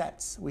 complete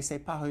sets, we say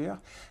parures,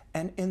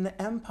 and in the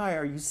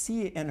empire, you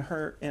see in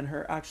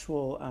her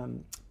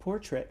actual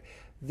portrait,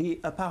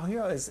 a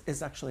parure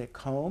is actually a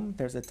comb,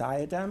 there's a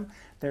diadem,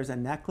 there's a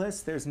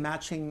necklace, there's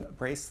matching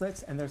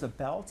bracelets, and there's a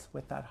belt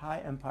with that high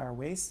empire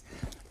waist.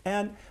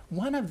 And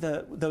one of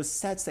those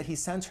sets that he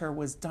sent her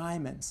was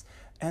diamonds.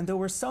 And there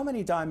were so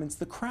many diamonds.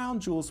 The crown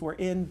jewels were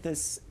in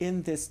this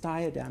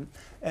diadem,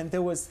 and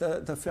there was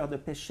the fleur de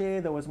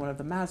péché, there was one of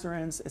the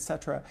Mazarins,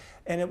 etc.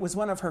 And it was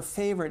one of her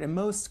favorite and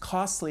most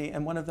costly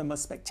and one of the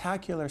most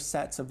spectacular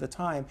sets of the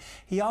time.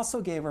 He also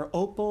gave her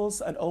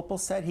opals, an opal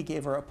set. He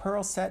gave her a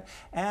pearl set,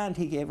 and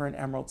he gave her an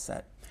emerald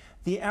set.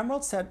 The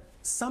emerald set,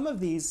 some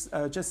of these,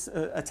 just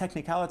a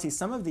technicality,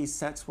 some of these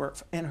sets were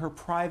in her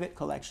private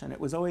collection. It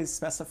was always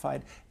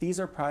specified, these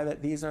are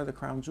private, these are the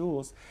crown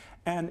jewels.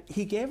 And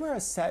he gave her a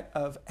set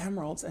of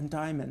emeralds and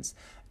diamonds.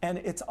 And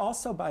it's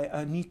also by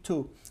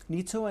Nitto.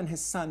 Nitto and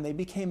his son, they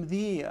became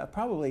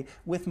probably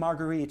with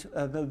Marguerite,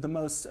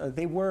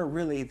 they were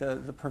really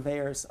the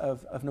purveyors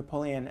of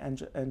Napoleon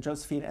and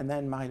Josephine and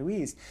then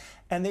Marie-Louise.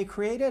 And they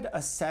created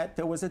a set.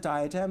 There was a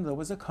diadem, there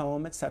was a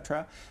comb,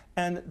 etc.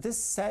 And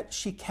this set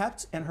she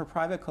kept in her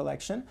private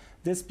collection.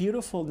 This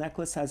beautiful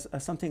necklace has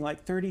something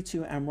like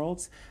 32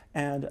 emeralds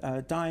and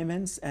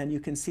diamonds, and you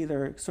can see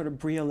they're sort of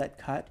briolette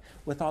cut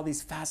with all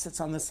these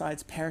facets on the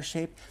sides,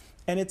 pear-shaped.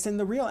 And it's in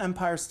the real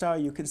empire style.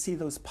 You can see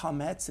those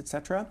palmettes,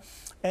 etc.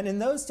 And in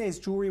those days,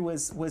 jewelry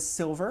was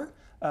silver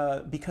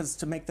because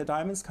to make the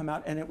diamonds come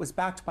out, and it was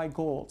backed by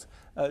gold,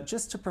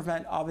 just to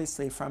prevent,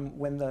 obviously, from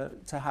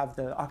to have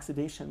the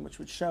oxidation, which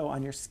would show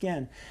on your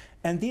skin.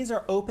 And these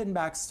are open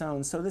back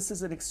stones, so this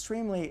is an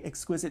extremely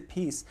exquisite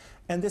piece.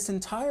 And this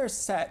entire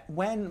set,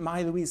 when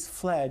Marie-Louise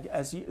fled,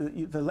 as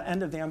the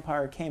end of the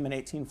empire came in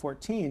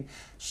 1814,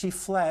 she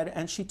fled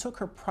and she took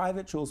her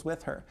private jewels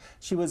with her.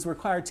 She was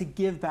required to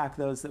give back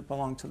those that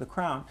belonged to the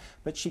crown,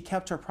 but she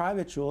kept her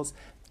private jewels.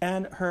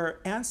 And her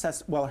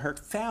ancestor, well, her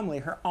family,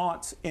 her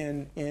aunt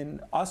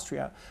in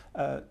Austria,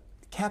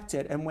 kept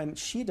it. And when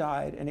she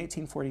died in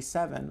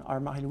 1847, our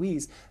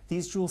Marie-Louise,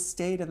 these jewels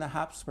stayed in the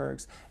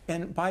Habsburgs.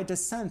 And by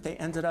descent, they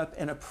ended up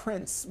in a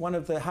prince, one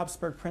of the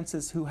Habsburg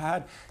princes who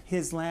had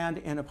his land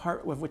in a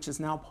part of which is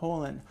now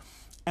Poland.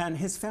 And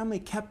his family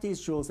kept these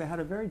jewels. They had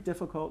a very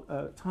difficult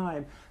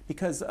time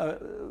because,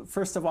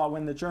 first of all,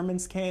 when the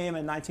Germans came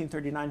in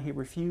 1939, he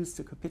refused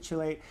to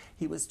capitulate.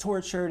 He was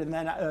tortured, and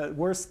then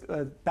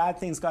bad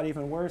things got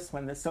even worse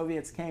when the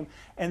Soviets came.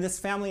 And this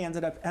family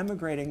ended up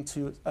emigrating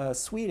to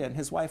Sweden.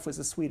 His wife was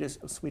a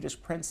Swedish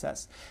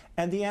princess.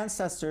 And the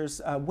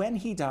ancestors, when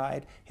he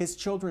died, his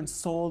children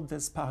sold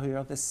this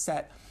parure, this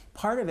set,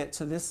 part of it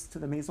to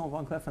the Maison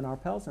Van Cleef and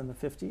Arpels in the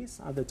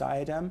 50s, the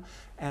diadem,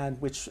 and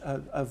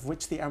of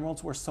which the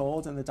emeralds were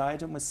sold, and the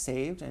diadem was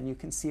saved, and you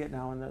can see it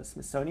now in the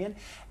Smithsonian.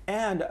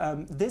 And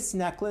this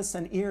necklace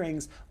and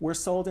earrings were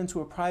sold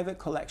into a private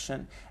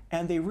collection,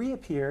 and they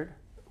reappeared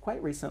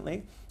quite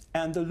recently,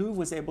 and the Louvre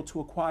was able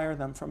to acquire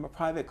them from a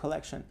private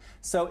collection.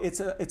 So it's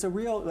a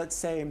real, let's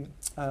say,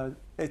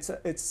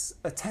 it's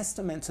a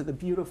testament to the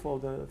beautiful,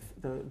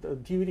 the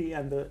beauty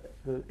and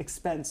the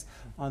expense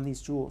on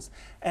these jewels.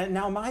 And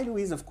now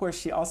Marie-Louise, of course,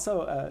 she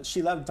also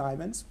she loved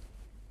diamonds.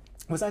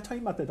 Was I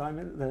talking about the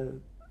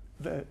diamond?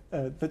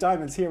 The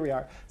diamonds, here we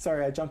are.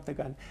 Sorry, I jumped the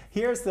gun.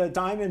 Here's the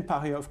diamond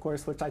parure, of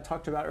course, which I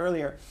talked about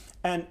earlier.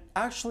 And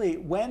actually,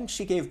 when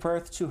she gave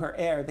birth to her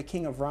heir, the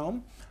King of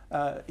Rome,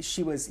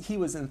 he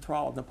was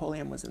enthralled.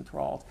 Napoleon was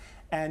enthralled.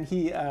 And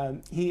he,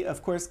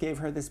 of course, gave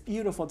her this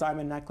beautiful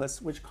diamond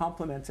necklace, which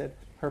complemented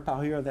her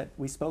parure that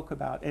we spoke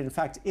about. And in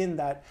fact, in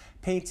that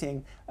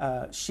painting,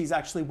 she's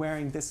actually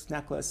wearing this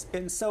necklace.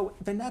 And so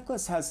the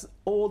necklace has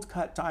old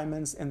cut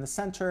diamonds in the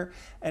center,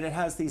 and it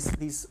has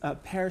these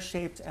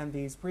pear-shaped and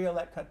these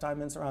briolette-cut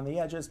diamonds around the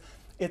edges.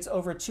 It's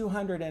over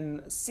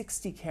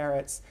 260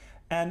 carats.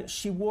 And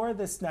she wore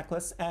this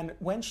necklace, and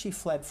when she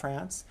fled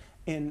France,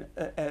 in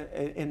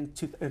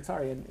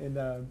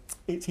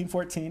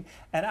 1814,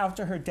 and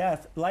after her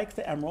death, like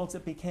the emeralds,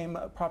 it became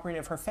a property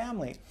of her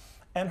family.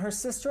 And her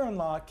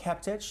sister-in-law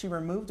kept it. She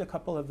removed a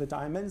couple of the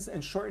diamonds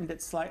and shortened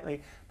it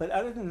slightly, but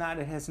other than that,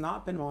 it has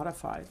not been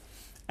modified.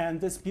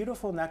 And this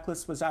beautiful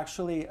necklace was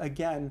actually,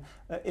 again,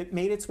 it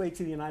made its way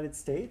to the United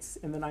States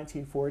in the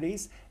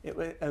 1940s. It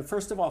was,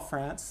 first of all,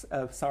 France,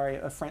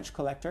 a French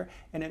collector,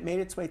 and it made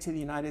its way to the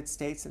United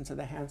States into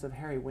the hands of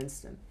Harry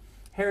Winston.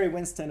 Harry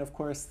Winston, of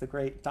course, the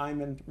great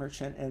diamond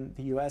merchant in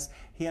the US,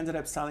 he ended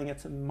up selling it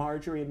to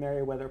Marjorie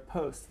Merriweather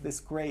Post, this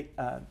great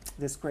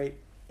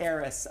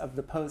heiress of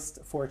the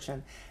Post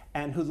fortune,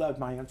 and who loved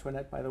Marie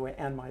Antoinette, by the way,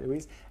 and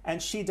Marie-Louise,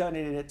 and she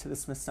donated it to the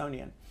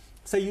Smithsonian.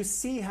 So you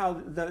see how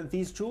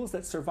these jewels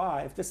that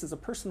survived, this is a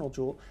personal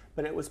jewel,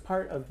 but it was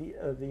part of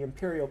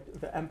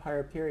the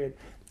empire period,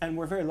 and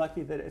we're very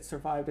lucky that it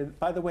survived. And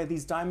by the way,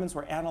 these diamonds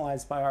were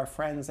analyzed by our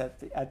friends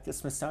at the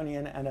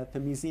Smithsonian and at the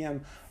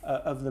Museum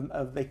of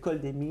l'École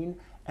des Mines,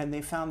 and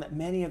they found that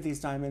many of these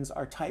diamonds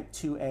are type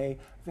 2A,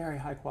 very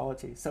high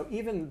quality. So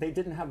even they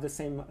didn't have the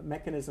same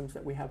mechanisms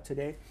that we have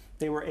today,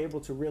 they were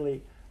able to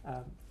really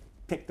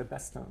pick the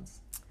best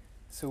stones.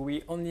 So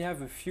we only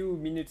have a few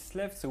minutes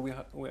left, so we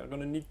are going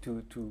to need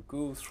to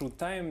go through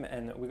time,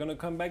 and we're going to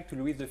come back to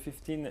Louis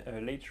XV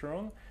later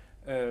on.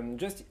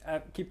 Just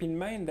keep in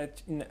mind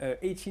that in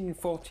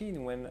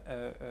 1814, when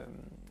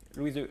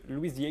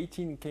Louis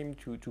XVIII came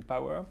to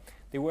power,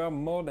 there were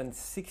more than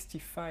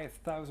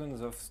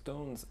 65,000 of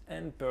stones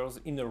and pearls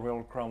in the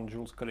Royal Crown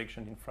Jewels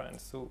collection in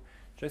France. So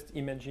just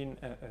imagine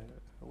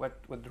what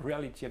the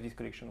reality of this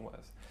collection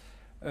was.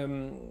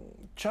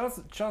 Charles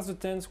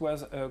X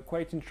was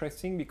quite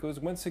interesting because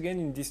once again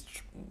in this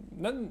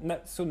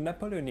not so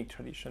Napoleonic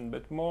tradition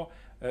but more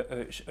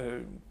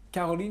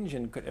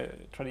Carolingian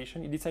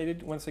tradition, he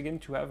decided once again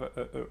to have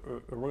a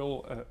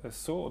royal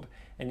sword,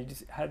 and he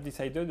had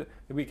decided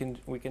that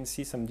we can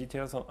see some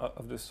details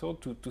of the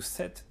sword to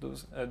set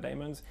those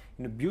diamonds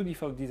in a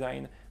beautiful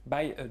design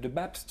by the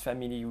Bapst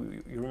family.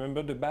 You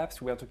remember the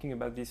Bapst? We are talking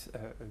about this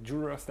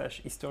jeweler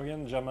 /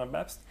 historian Germain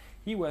Bapst.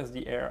 He was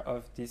the heir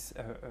of this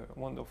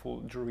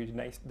wonderful jewelry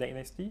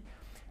dynasty.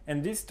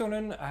 And this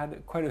stolen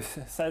had quite a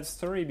sad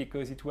story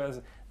because it was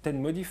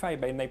then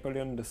modified by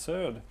Napoleon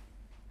III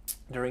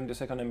during the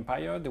Second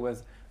Empire. There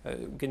was,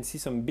 you can see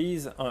some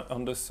bees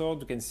on the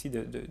sword. You can see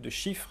the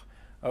chiffre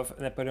of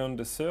Napoleon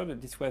III.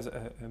 This was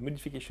a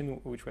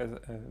modification which was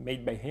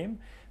made by him.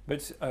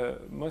 But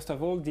most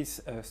of all, this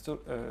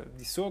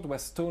sword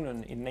was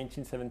stolen in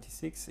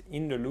 1976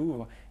 in the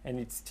Louvre, and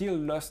it's still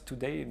lost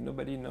today.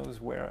 Nobody knows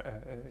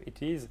where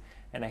it is.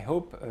 And I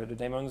hope the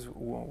diamonds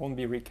won't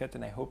be recut,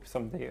 and I hope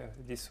someday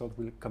this sword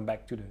will come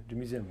back to the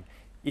museum.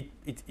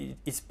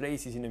 Its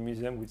place is in a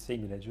museum, would say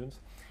Indiana Jones.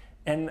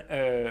 And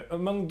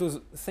among those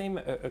same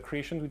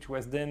creations, which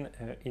was then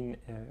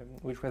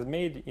which was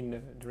made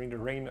during the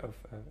reign of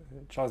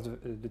Charles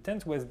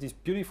X, was this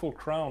beautiful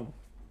crown.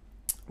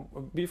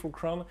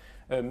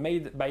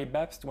 Made by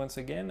Bapst once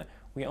again.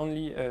 We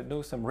only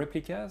know some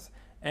replicas,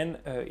 and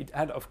it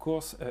had, of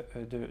course,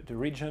 the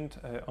regent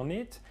on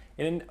it,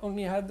 and it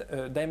only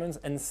had diamonds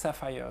and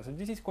sapphires. And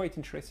this is quite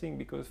interesting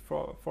because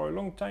for a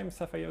long time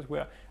sapphires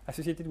were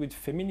associated with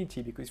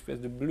femininity because it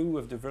was the blue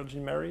of the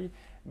Virgin Mary,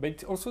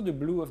 but also the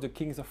blue of the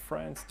kings of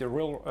France, the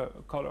royal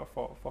color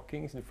for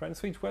kings in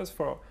France. So it was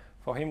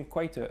for him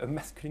quite a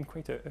masculine,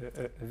 quite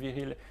a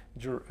viril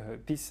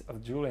piece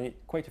of jewelry, and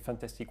quite a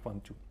fantastic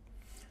one too.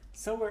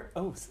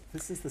 So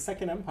this is the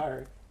Second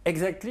Empire.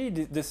 Exactly,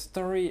 the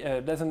story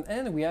doesn't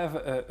end. We have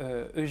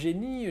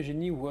Eugénie.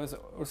 Eugénie was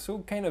also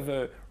kind of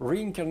a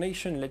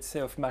reincarnation, let's say,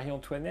 of Marie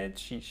Antoinette.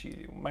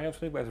 Marie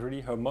Antoinette was really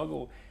her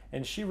model,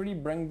 and she really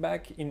brought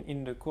back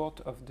in the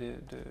court of the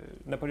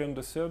Napoleon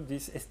III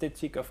this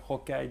aesthetic of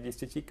rocaille, the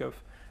aesthetic of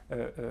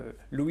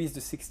Louis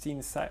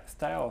XVI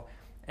style.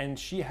 And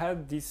she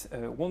had this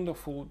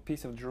wonderful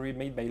piece of jewelry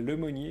made by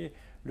Lemonnier,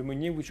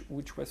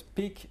 which was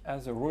picked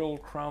as a royal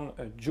crown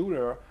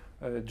jeweler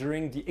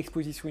during the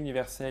Exposition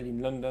Universelle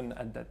in London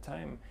at that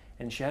time.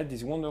 And she had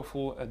this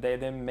wonderful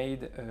diadem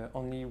made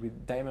only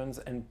with diamonds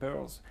and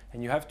pearls.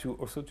 And you have to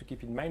also to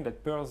keep in mind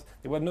that pearls,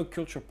 there were no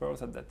culture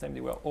pearls at that time.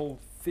 They were all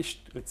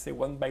fished, let's say,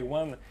 one by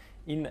one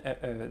in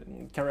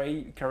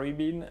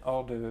Caribbean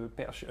or the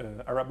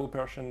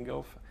Arabo-Persian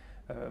Gulf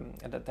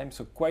at that time.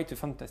 So quite a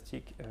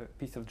fantastic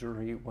piece of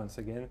jewelry once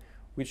again,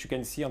 which you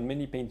can see on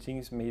many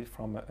paintings made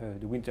from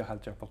the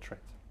Winterhalter portrait.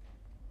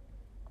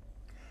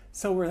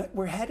 So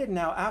we're headed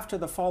now, after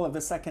the fall of the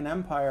Second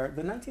Empire.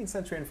 The 19th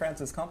century in France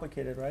is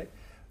complicated, right?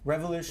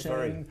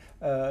 Revolution,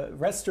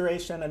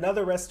 restoration,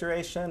 another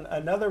restoration,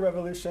 another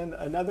revolution,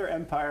 another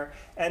empire.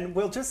 And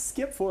we'll just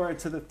skip forward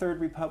to the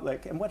Third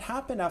Republic. And what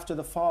happened after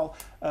the fall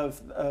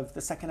of the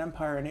Second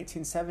Empire in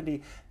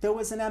 1870, there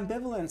was an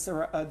ambivalence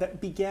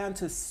that began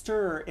to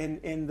stir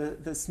in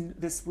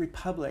this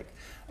republic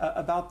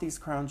about these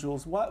crown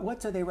jewels.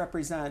 What do they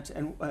represent,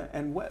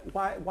 and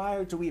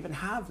why do we even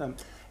have them?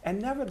 And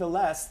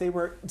nevertheless, they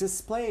were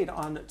displayed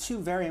on two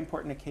very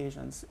important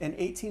occasions. In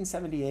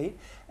 1878,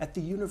 at the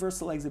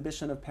Universal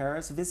Exhibition of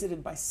Paris,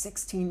 visited by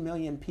 16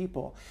 million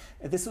people.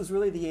 This was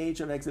really the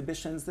age of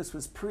exhibitions. This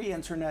was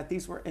pre-internet.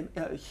 These were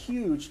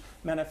huge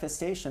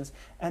manifestations.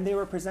 And they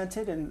were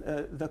presented, and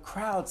the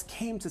crowds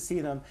came to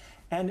see them.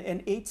 And in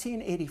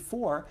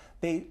 1884,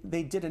 they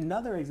did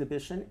another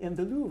exhibition in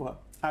the Louvre,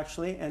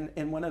 actually,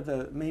 in one of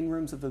the main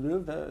rooms of the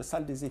Louvre, the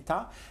Salle des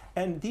États.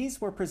 And these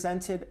were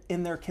presented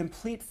in their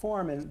complete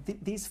form. And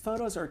these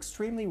photos are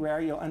extremely rare.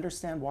 You'll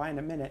understand why in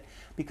a minute,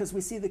 because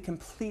we see the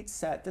complete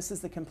set. This is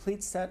the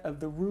complete set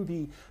of the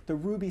ruby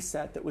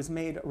set that was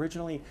made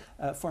originally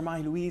for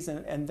Marie-Louise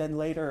and then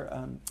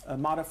later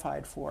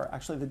modified for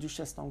actually the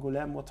Duchess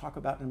d'Angouleme, we'll talk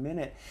about in a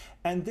minute.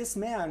 And this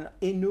man,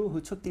 Hénaud,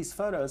 who took these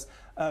photos,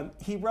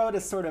 he wrote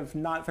a sort of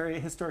not very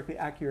historically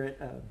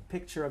accurate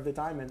picture of the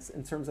diamonds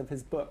in terms of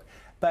his book.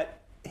 But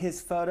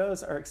his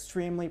photos are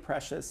extremely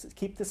precious.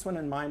 Keep this one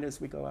in mind as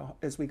we go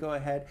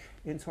ahead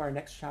into our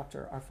next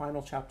chapter, our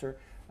final chapter,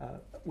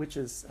 which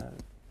is,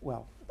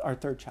 well, our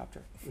third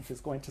chapter, which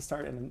is going to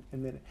start in a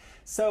minute.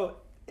 So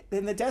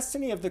in the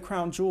destiny of the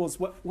crown jewels,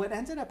 what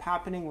ended up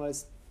happening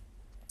was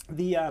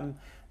the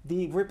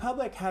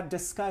Republic had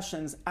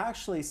discussions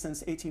actually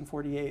since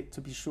 1848, to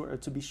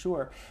be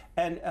sure.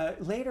 And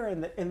later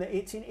in the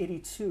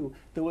 1882,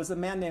 there was a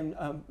man named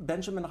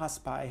Benjamin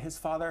Raspail. His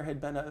father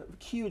had been a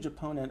huge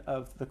opponent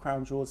of the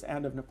crown jewels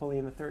and of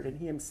Napoleon III, and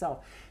he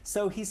himself.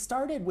 So he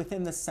started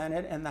within the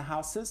Senate and the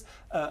houses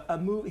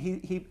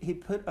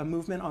he put a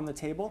movement on the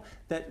table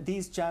that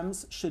these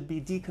gems should be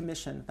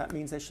decommissioned. That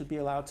means they should be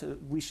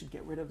we should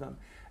get rid of them.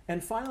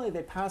 And finally,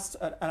 they passed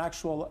an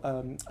actual,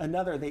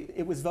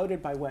 it was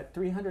voted by what,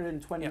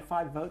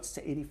 325 votes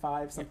to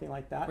 85, something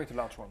like that. Quite a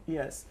large one.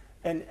 Yes.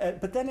 And,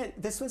 but then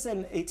this was in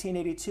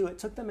 1882. It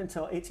took them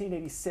until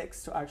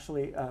 1886 to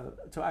actually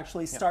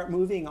start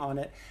moving on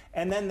it.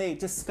 And then they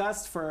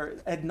discussed for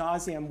ad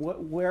nauseum,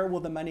 where will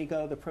the money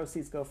go, the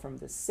proceeds go from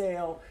the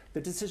sale.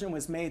 The decision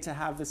was made to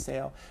have the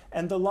sale.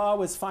 And the law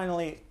was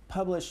finally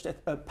published,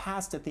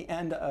 passed at the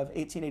end of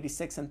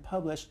 1886 and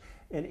published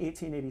in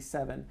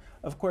 1887.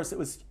 Of course, it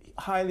was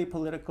highly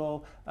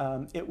political.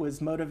 It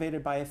was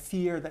motivated by a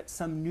fear that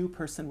some new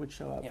person would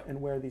show up and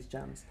wear these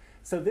gems.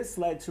 So this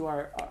led to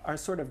our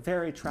sort of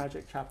very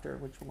tragic chapter,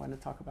 which we want to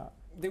talk about.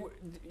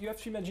 You have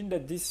to imagine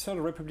that this Third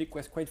Republic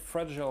was quite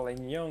fragile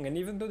and young, and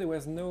even though there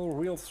was no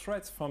real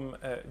threats from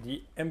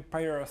the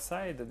empire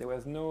side, there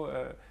was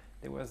no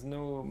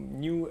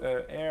new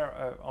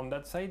heir on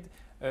that side.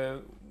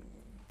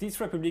 This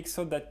republic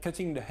saw that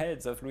cutting the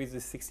heads of Louis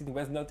XVI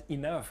was not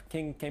enough.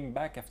 King came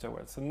back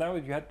afterwards. So now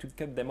you had to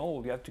cut them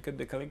all. You have to cut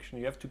the collection.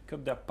 You have to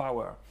cut their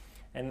power.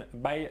 And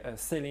by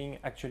selling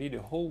actually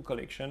the whole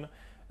collection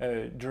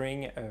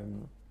during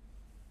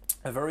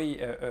a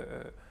very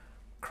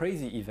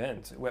crazy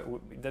event,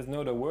 there's no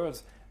other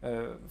words,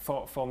 during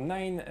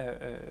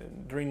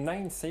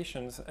 9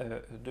 sessions,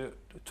 the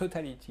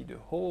totality, the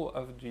whole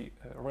of the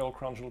Royal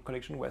Crown Jewel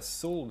collection was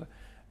sold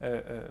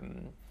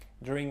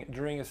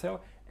during a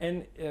sale.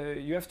 And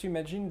you have to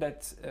imagine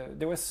that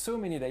there were so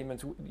many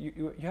diamonds.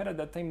 You had at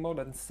that time more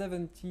than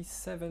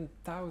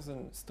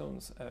 77,000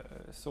 stones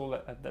sold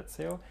at that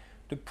sale.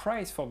 The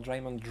price for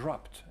diamond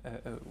dropped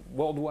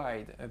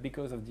worldwide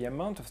because of the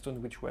amount of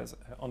stone which was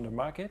on the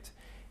market.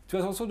 It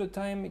was also the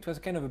time, it was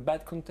kind of a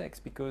bad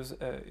context because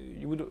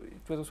it was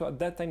also at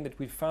that time that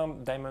we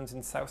found diamonds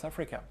in South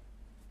Africa,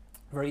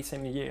 very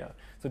same year.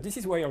 So this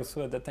is why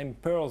also at that time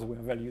pearls were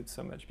valued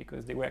so much,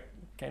 because they were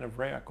kind of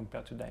rare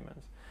compared to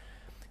diamonds.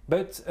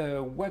 But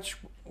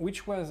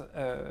which was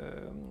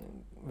a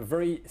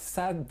very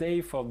sad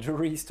day for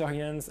jewelry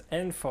historians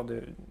and for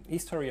the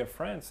history of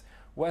France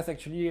was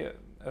actually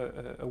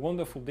a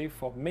wonderful day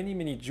for many,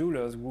 many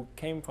jewelers who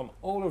came from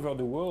all over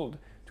the world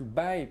to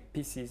buy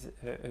pieces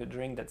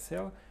during that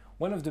sale.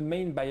 One of the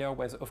main buyers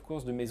was, of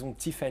course, the Maison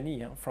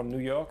Tiffany from New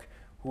York,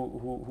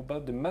 who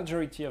bought the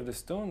majority of the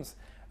stones.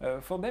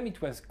 For them,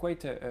 it was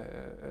quite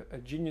a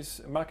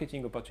genius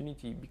marketing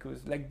opportunity,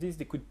 because like this,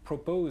 they could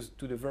propose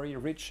to the very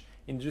rich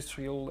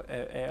industrial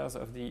heirs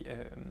of the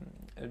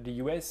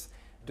US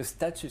the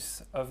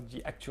status of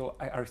the actual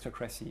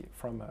aristocracy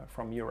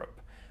from Europe.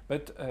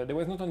 But there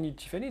was not only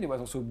Tiffany, there was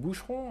also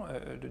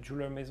Boucheron, the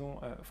jeweler maison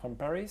from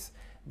Paris.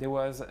 There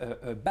was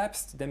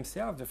Pabst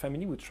themselves, the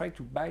family would try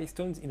to buy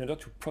stones in order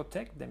to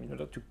protect them, in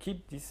order to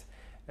keep this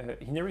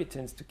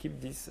inheritance, to keep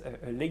this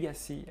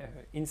legacy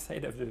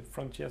inside of the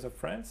frontiers of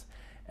France.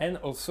 And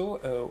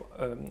also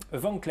a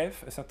Van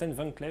Cleef, a certain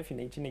Van Cleef in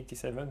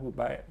 1887 who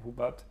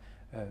bought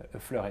a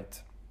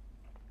fleurette,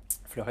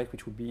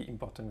 which would be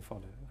important for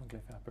the Van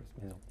Cleef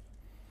maison.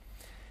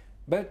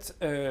 But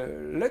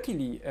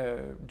luckily,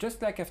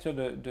 just like after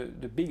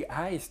the big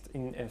heist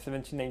in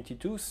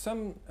 1792,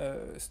 some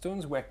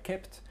stones were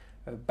kept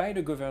by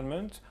the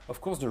government.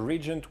 Of course, the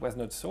regent was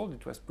not sold,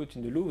 it was put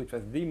in the Louvre. It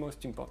was the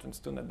most important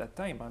stone at that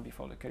time,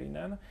 before the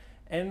Cullinan.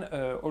 And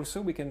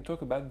also we can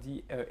talk about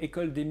the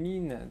École des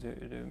Mines,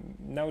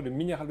 now the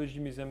mineralogy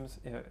museums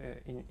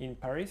in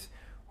Paris,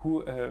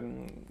 who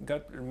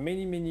got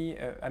many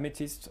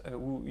amethysts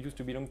who used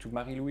to belong to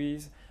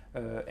Marie-Louise,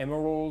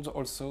 emeralds,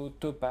 also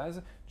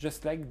topaz,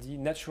 just like the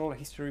Natural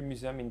History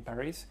Museum in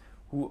Paris,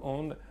 who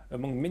owned,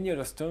 among many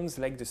other stones,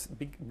 like the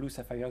big blue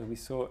sapphires we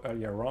saw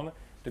earlier on,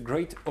 the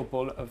great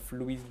opal of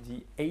Louis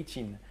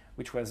XVIII,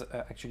 which was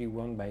actually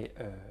worn by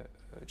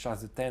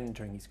Charles X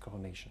during his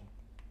coronation.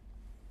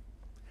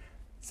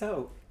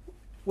 So,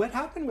 what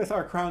happened with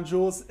our crown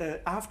jewels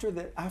after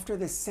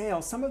this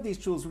sale? Some of these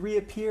jewels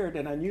reappeared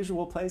in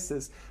unusual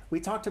places.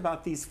 We talked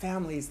about these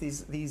families.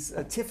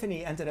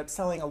 Tiffany ended up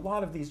selling a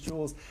lot of these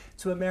jewels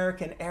to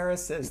American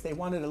heiresses. They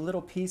wanted a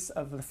little piece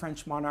of the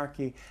French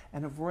monarchy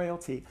and of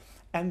royalty.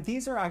 And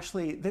this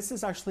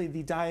is actually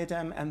the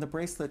diadem and the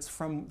bracelets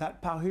from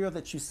that parure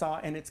that you saw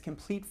in its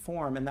complete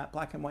form in that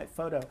black and white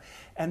photo.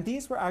 And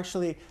these were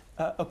actually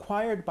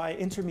acquired by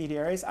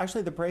intermediaries.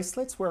 Actually, the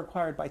bracelets were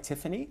acquired by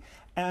Tiffany,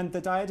 and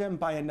the diadem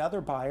by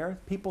another buyer.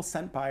 People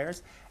sent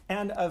buyers.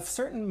 And a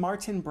certain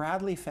Martin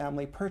Bradley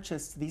family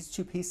purchased these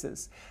two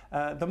pieces.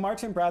 The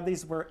Martin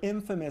Bradleys were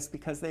infamous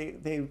because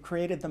they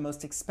created the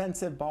most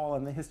expensive ball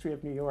in the history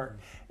of New York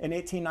in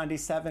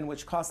 1897,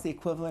 which cost the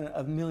equivalent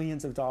of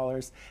millions of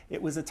dollars.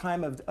 It was a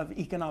time of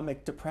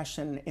economic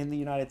depression in the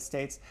United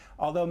States.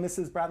 Although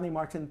Mrs. Bradley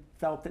Martin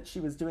felt that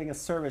she was doing a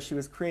service, she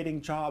was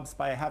creating jobs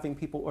by having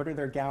people order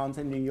their gowns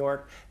in New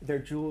York, their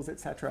jewels,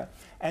 etc.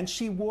 And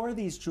she wore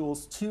these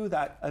jewels to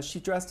that,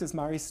 she dressed as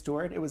Marie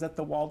Stuart. It was at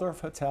the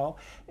Waldorf Hotel.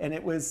 And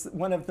it was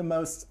one of the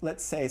most,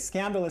 let's say,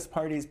 scandalous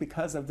parties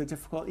because of the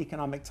difficult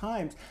economic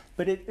times.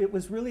 But it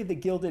was really the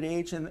Gilded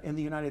Age in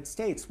the United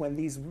States, when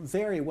these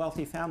very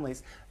wealthy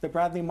families, the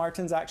Bradley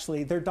Martins,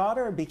 actually, their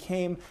daughter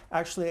became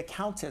actually a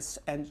countess,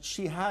 and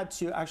she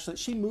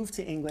moved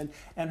to England,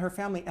 and her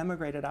family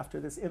emigrated after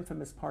this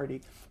infamous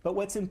party. But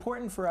what's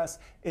important for us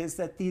is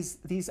that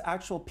these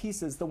actual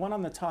pieces, the one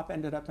on the top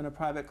ended up in a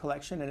private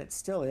collection, and it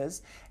still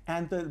is,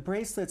 and the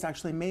bracelets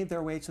actually made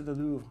their way to the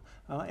Louvre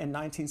in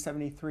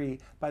 1973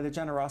 by the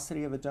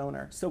generosity of a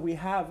donor. So we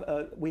have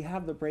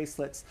the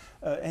bracelets,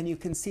 and you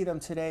can see them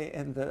today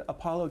in the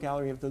Apollo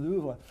Gallery of the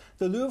Louvre.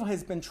 The Louvre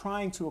has been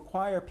trying to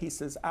acquire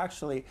pieces.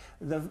 Actually,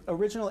 the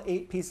original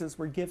 8 pieces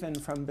were given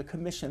from the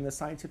commission, the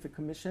Scientific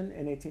Commission,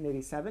 in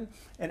 1887,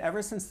 and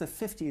ever since the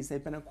 50s,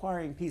 they've been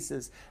acquiring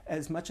pieces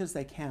as much as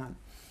they can.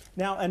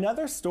 Now,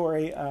 another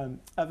story of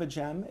a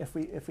gem, if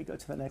we go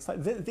to the next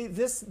slide,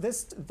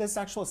 this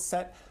actual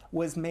set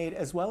was made,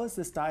 as well as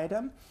this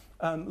diadem.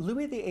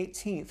 Louis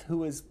XVIII,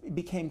 who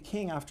became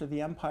king after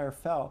the empire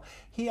fell,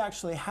 he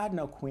actually had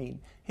no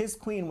queen. His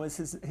queen was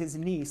his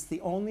niece,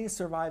 the only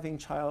surviving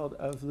child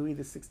of Louis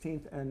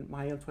XVI and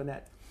Marie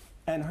Antoinette.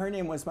 And her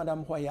name was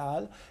Madame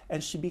Royale,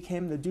 and she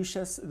became the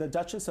Duchess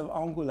of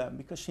Angouleme,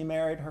 because she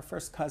married her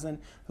first cousin,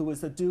 who was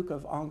the Duke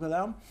of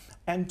Angouleme.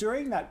 And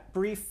during that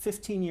brief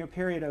 15-year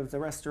period of the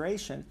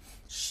Restoration,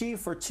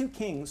 for 2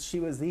 kings, she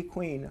was the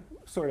queen,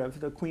 sort of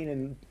the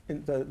queen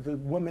and the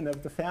woman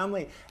of the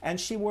family, and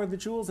she wore the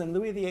jewels, and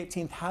Louis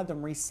XVIII had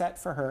them reset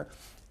for her.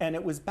 And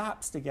it was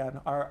Pabst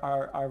again,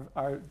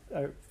 our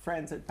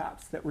friends at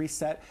Pabst, that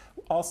reset,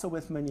 also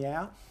with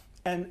Meunier.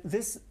 And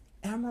this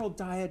emerald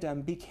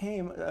diadem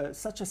became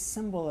such a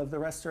symbol of the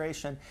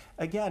Restoration.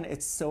 Again,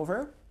 it's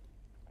silver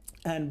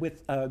and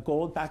with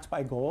gold, backed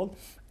by gold.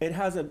 It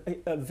has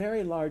a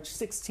very large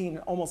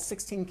almost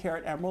 16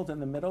 karat emerald in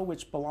the middle,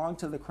 which belonged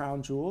to the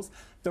crown jewels.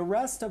 The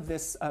rest of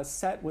this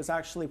set was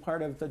actually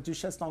part of the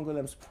Duchess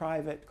d'Angouleme's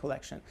private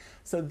collection.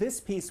 So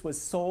this piece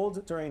was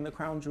sold during the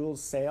crown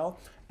jewels sale,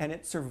 and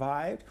it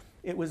survived.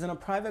 It was in a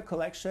private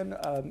collection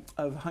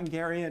of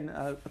Hungarian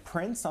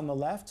prints on the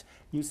left,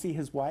 You see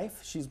his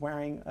wife. She's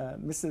wearing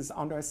Mrs.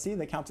 Andrassy,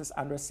 the Countess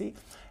Andrassy.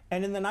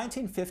 And in the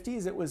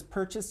 1950s, it was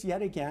purchased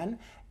yet again,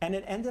 and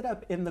it ended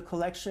up in the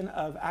collection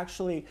of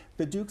actually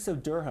the Dukes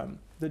of Durham.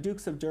 The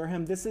Dukes of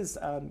Durham, this is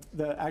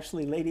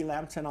actually Lady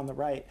Lambton on the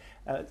right,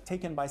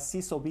 taken by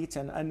Cecil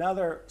Beaton.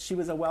 She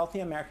was a wealthy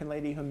American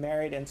lady who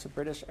married into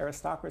British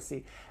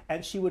aristocracy,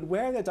 and she would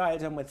wear the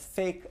diadem with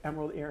fake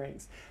emerald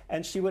earrings.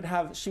 And she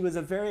was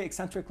a very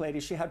eccentric lady.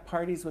 She had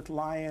parties with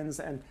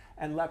lions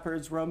and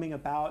leopards roaming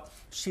about.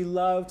 She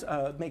loved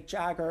Mick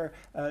Jagger.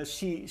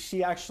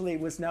 She actually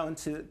was known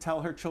to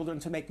tell her children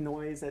to make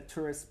noise at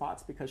tourist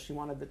spots because she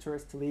wanted the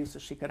tourists to leave so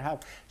she could have.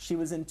 She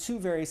was in 2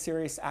 very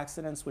serious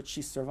accidents, which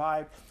she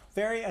survived.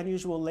 Very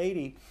unusual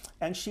lady.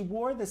 And she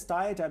wore this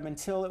diadem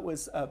until it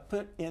was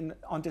put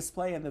on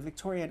display in the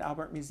Victoria and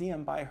Albert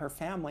Museum by her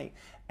family.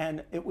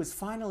 And it was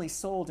finally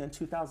sold in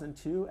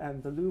 2002,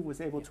 and the Louvre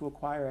was able to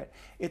acquire it.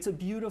 It's a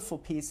beautiful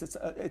piece.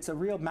 It's a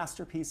real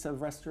masterpiece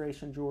of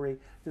restoration jewelry,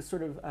 this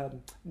sort of,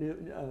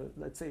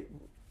 let's say,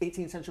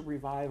 18th century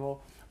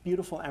revival,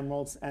 beautiful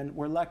emeralds, and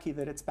we're lucky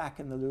that it's back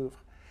in the Louvre.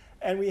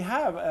 And we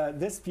have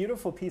this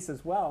beautiful piece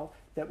as well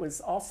that was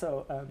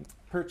also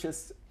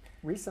purchased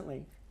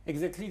recently.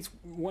 Exactly, it's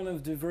one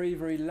of the very,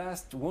 very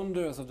last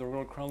wonders of the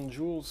Royal Crown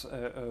jewels.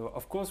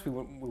 Of course, we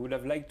would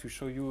have liked to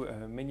show you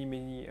many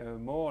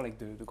more, like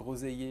the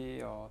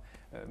Groseilliers or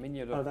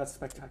many other that's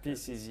spectacular.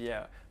 pieces.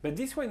 Yeah, but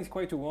this one is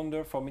quite a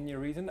wonder for many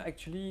reasons.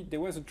 Actually,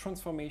 there was a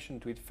transformation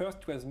to it. First,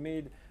 it was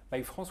made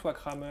by François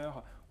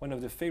Kramer, one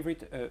of the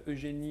favorite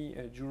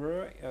Eugénie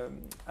jeweler,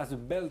 as a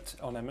belt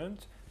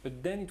ornament.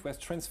 But then it was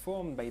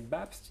transformed by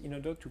Babst in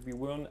order to be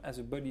worn as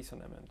a bodice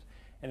ornament.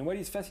 And what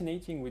is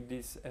fascinating with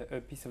this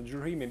piece of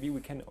jewelry, maybe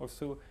we can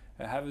also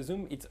have a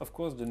zoom, it's of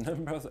course the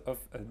numbers of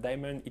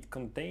diamonds it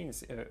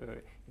contains.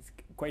 It's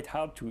quite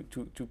hard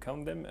to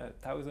count them,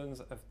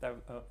 thousands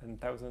and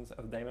thousands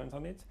of diamonds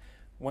on it.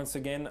 Once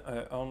again,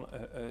 on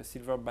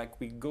silver back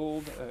with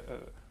gold,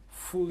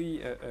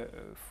 fully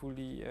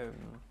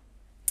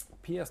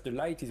pierced. The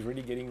light is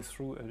really getting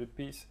through the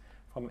piece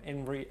from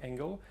every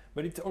angle,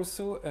 but it's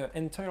also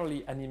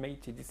entirely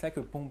animated. It's like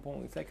a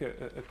pompon, it's like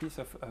a piece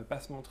of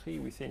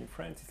passementerie we say in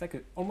France. It's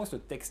like almost a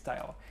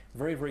textile,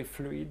 very, very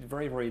fluid,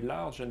 very, very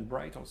large and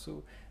bright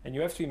also. And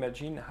you have to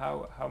imagine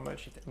how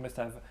much it must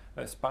have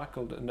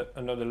sparkled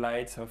under the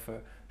lights of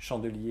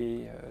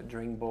chandelier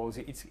during balls.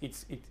 It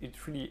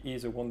really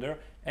is a wonder,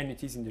 and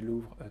it is in the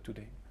Louvre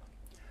today.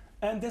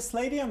 And this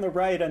lady on the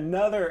right,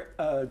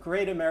 another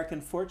great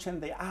American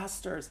fortune, the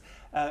Astors,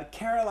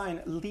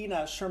 Caroline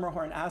Lena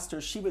Schermerhorn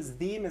Astor. She was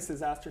the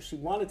Mrs. Astor. She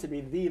wanted to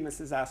be the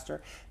Mrs.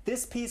 Astor.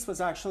 This piece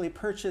was actually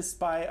purchased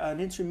by an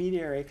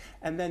intermediary,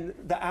 and then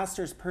the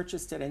Astors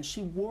purchased it, and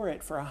she wore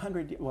it for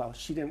 100 years. Well,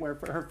 she didn't wear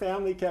it, for her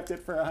family kept it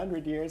for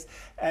 100 years,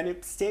 and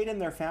it stayed in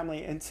their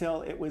family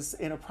until it was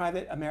in a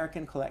private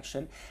American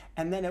collection,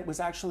 and then it was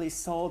actually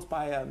sold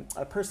by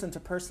a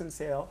person-to-person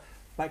sale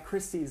by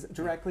Christie's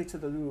directly to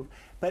the Louvre.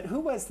 But who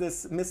was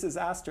this Mrs.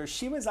 Astor?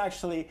 She was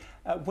actually,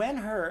 when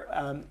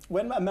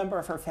a member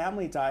of her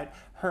family died,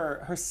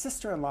 her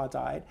sister-in-law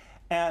died,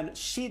 and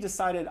she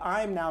decided,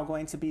 I'm now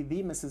going to be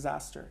the Mrs.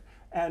 Astor.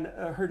 And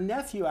her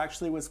nephew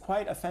actually was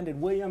quite offended,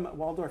 William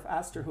Waldorf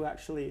Astor, who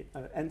actually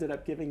ended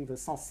up giving the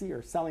Sancy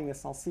or selling the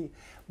Sancy.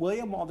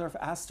 William Waldorf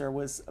Astor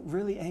was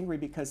really angry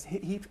because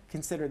he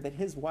considered that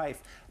his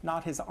wife,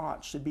 not his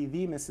aunt, should be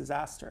the Mrs.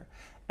 Astor.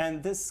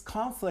 And this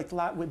conflict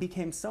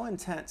became so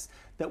intense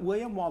that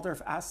William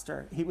Waldorf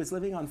Astor, he was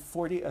living on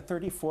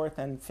 34th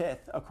and 5th,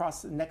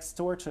 across next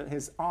door to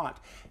his aunt.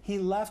 He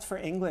left for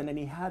England and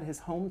he had his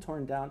home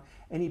torn down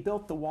and he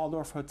built the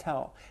Waldorf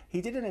Hotel. He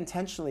did it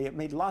intentionally. It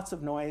made lots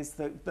of noise.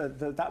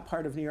 That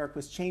part of New York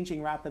was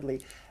changing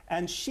rapidly.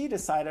 And she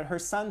decided, her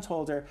son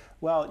told her,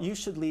 well, you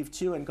should leave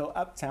too and go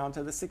uptown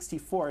to the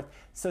 64th.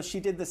 So she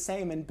did the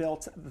same and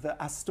built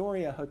the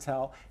Astoria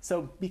Hotel.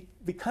 So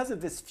because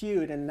of this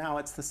feud, and now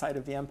it's the site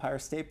of the Empire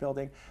State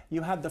Building,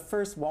 you had the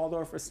first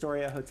Waldorf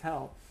Astoria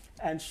Hotel.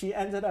 And she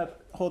ended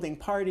up holding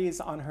parties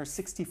on her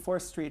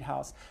 64th Street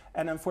house.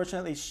 And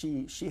unfortunately,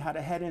 she had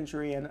a head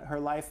injury and her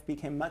life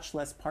became much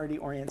less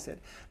party-oriented.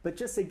 But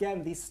just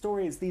again, these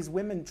stories, these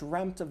women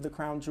dreamt of the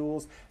crown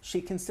jewels. She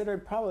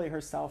considered probably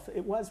herself,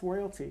 it was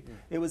royalty.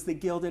 It was the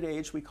Gilded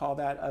Age, we call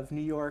that, of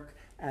New York.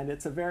 And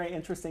it's a very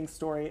interesting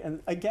story.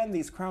 And again,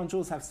 these crown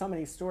jewels have so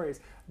many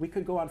stories. We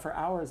could go on for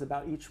hours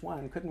about each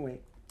one, couldn't we?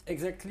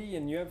 Exactly,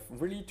 and you have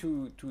really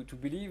to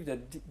believe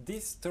that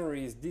this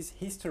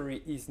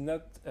history is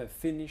not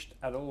finished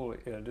at all.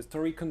 The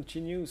story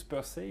continues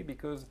per se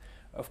because,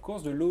 of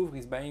course, the Louvre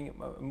is buying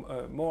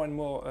more and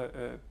more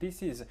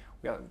pieces.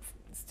 We are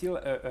still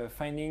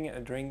finding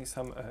during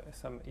some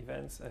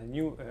events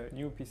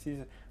new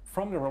pieces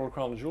from the Royal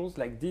Crown jewels,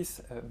 like this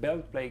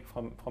belt plate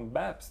from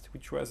Babst,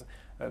 which was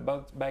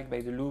bought back by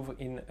the Louvre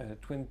in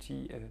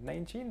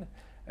 2019.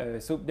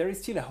 So there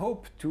is still a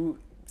hope to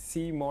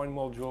see more and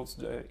more jewels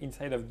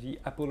inside of the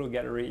Apollo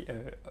Gallery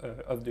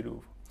of the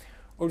Louvre.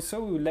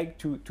 Also, we would like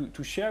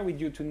to share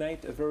with you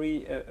tonight a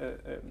very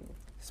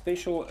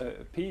special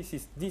piece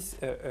is this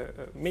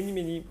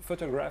many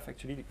photograph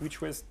actually,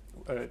 which was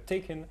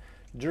taken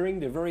during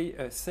the very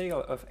sale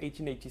of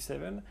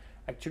 1887.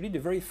 Actually, the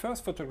very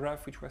first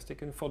photograph which was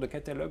taken for the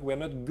catalogue were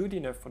not good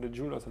enough for the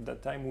jewelers of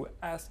that time, who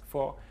asked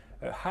for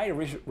high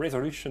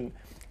resolution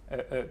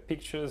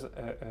pictures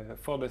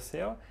for the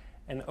sale.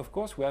 And of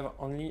course, we have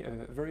only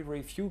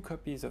very few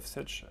copies of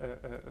such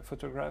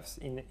photographs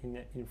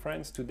in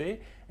France today,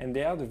 and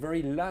they are the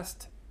very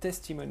last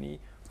testimony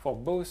for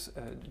both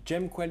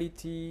gem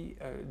quality,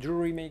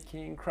 jewelry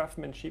making,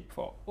 craftsmanship,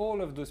 for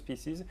all of those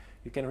pieces.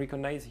 You can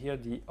recognize here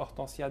the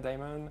Hortensia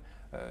diamond,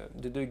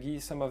 the De Guy,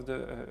 some of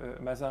the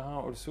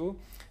Mazarin also.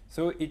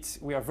 So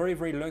we are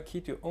very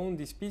lucky to own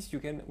this piece.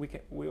 We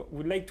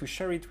would like to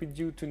share it with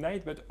you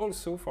tonight, but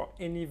also for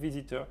any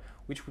visitor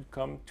which would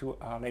come to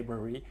our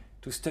library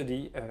to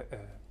study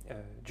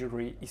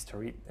jewelry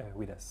history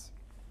with us.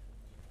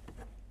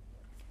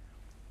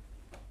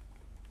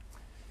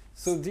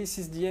 So this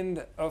is the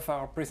end of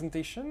our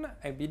presentation.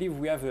 I believe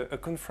we have a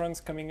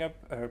conference coming up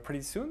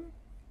pretty soon.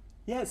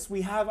 Yes,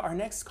 we have our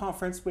next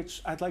conference,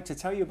 which I'd like to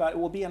tell you about. It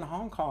will be in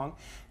Hong Kong,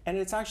 and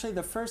it's actually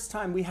the first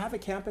time we have a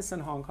campus in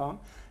Hong Kong.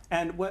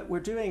 And what we're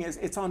doing is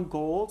it's on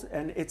gold,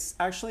 and it's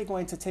actually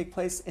going to take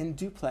place in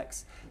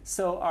duplex.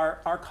 So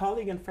our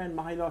colleague and friend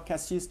Marie-Laure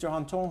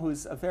Cassius-Duranton,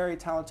 who's a very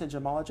talented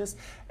gemologist,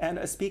 and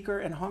a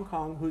speaker in Hong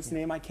Kong, whose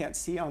name I can't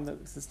see on the,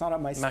 it's not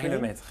on my screen. Marie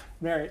Lemaitre.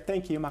 Mary,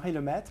 thank you, Marie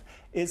Lemaitre,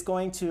 is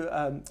going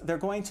to, they're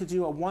going to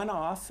do a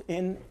one-off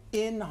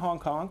in Hong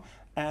Kong.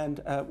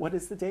 And what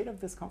is the date of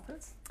this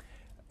conference?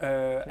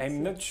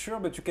 I'm not sure,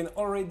 but you can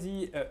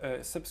already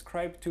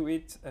subscribe to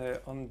it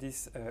on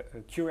this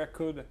QR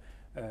code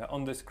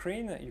on the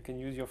screen. You can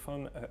use your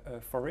phone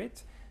for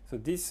it. So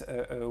this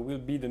will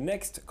be the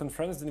next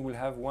conference, then we'll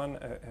have one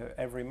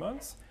every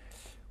month.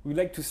 We'd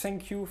like to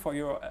thank you for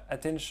your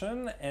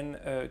attention and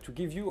to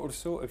give you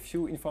also a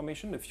few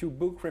information, a few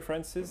book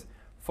references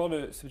for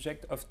the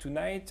subject of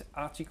tonight,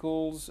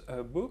 articles,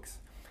 books.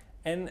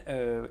 And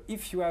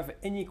if you have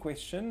any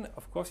question,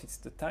 of course, it's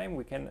the time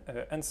we can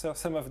answer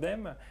some of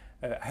them.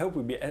 I hope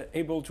we'll be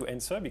able to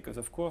answer, because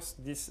of course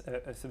this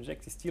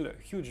subject is still a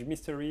huge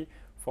mystery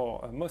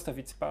for most of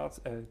its parts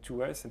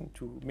to us and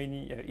to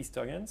many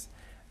historians.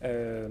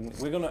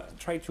 We're going to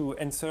try to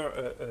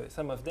answer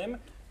some of them.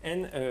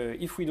 And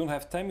if we don't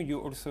have time, you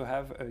also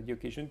have the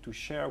occasion to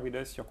share with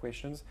us your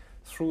questions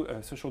through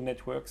social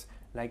networks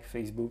like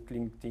Facebook,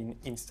 LinkedIn,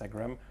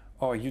 Instagram,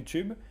 or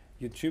YouTube,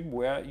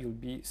 where you'll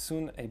be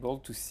soon able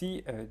to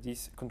see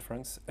this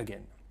conference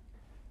again.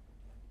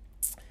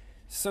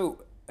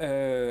 So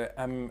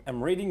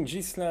I'm reading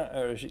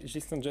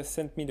Ghislain just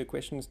sent me the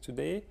questions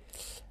today.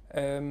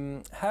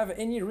 Have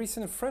any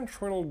recent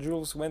French royal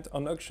jewels went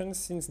on auction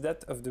since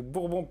that of the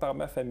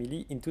Bourbon-Parma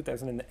family in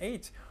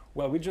 2008?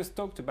 Well, we just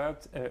talked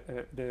about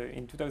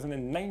in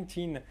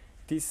 2019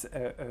 this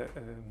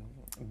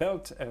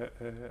belt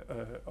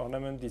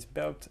ornament, this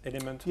belt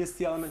element. Yes,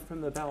 the element from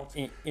the belt.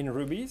 In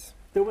rubies.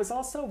 There was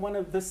also one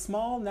of the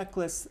small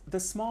necklace, the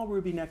small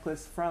ruby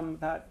necklace from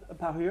that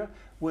parure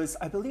was,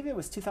 I believe it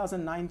was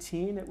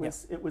 2019.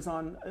 It was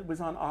on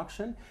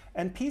auction,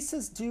 and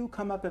pieces do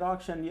come up at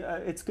auction.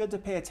 It's good to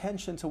pay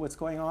attention to what's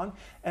going on.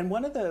 And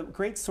one of the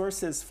great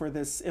sources for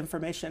this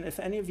information, if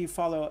any of you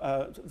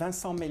follow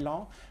Vincent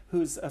Mélan,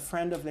 who's a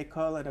friend of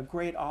l'école and a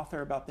great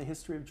author about the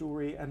history of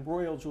jewelry and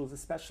royal jewels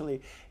especially,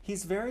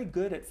 he's very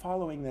good at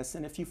following this.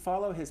 And if you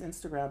follow his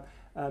Instagram,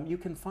 you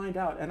can find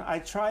out. And I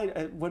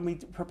tried, when we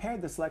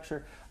prepared this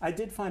lecture, I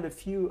did find a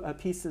few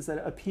pieces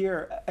that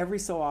appear every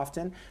so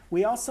often.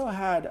 We also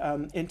had,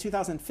 in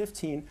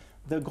 2015,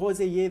 the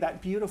groseillier,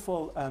 that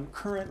beautiful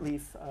current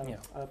leaf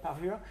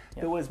parure.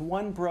 There was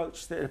one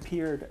brooch that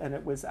appeared, and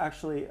it was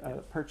actually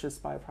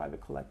purchased by a private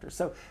collector.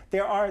 So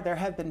there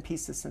have been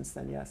pieces since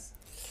then, yes.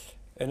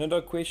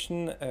 Another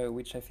question,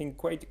 which I think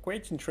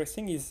quite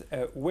interesting, is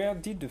where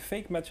did the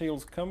fake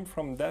materials come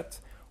from that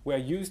were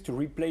used to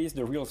replace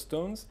the real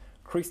stones?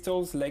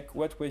 Crystals like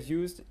what was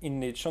used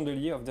in the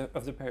chandelier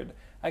of the period.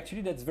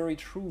 Actually, that's very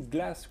true.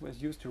 Glass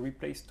was used to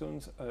replace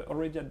stones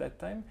already at that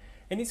time.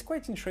 And it's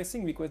quite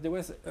interesting because there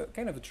was a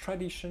kind of a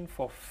tradition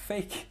for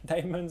fake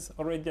diamonds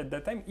already at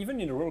that time, even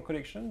in the royal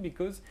collection,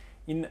 because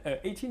in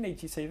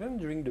 1887,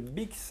 during the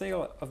big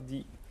sale of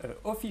the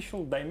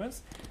official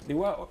diamonds, there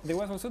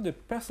was also the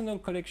personal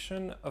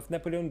collection of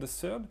Napoleon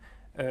III.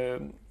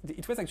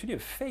 It was actually a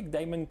fake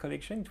diamond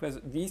collection. It was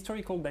the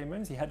historical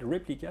diamonds. He had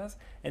replicas,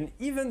 and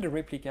even the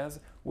replicas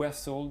were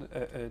sold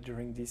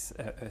during this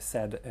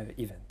sad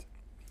event.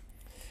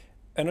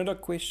 Another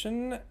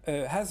question,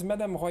 has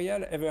Madame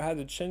Royale ever had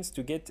a chance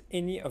to get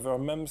any of her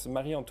mom's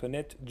Marie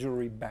Antoinette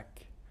jewelry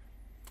back?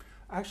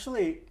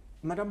 Actually,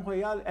 Madame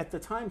Royale, at the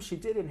time, she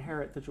did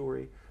inherit the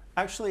jewelry.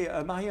 Actually,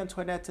 Marie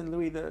Antoinette and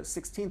Louis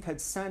XVI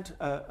had sent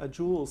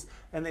jewels,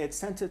 and they had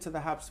sent it to the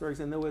Habsburgs,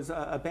 and there was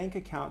a bank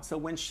account. So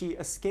when she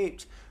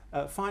escaped,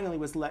 finally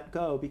was let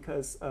go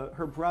because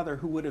her brother,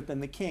 who would have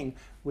been the king,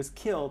 was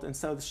killed, and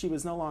so she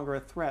was no longer a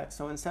threat.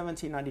 So in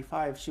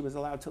 1795, she was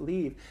allowed to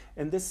leave,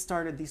 and this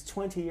started these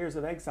 20 years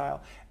of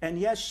exile. And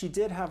yes, she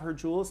did have her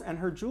jewels, and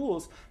her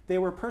jewels, they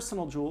were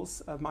personal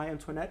jewels of Marie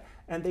Antoinette,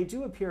 and they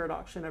do appear at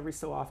auction every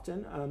so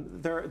often.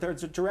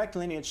 There's a direct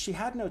lineage. She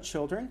had no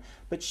children,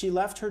 but she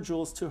left her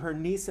jewels to her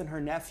niece and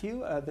her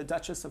nephew, the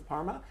Duchess of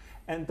Parma.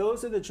 And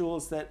those are the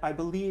jewels that I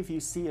believe you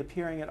see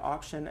appearing at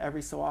auction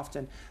every so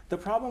often. The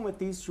problem with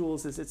these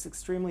jewels is it's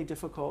extremely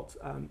difficult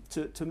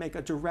to make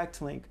a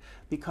direct link,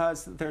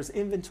 because there's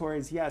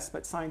inventories, yes,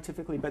 but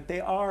scientifically, but they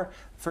are,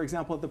 for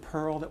example, the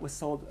pearl that was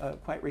sold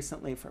quite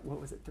recently for,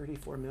 what was it,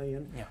 34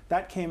 million? Yeah.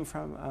 That came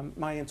from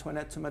Marie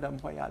Antoinette to Madame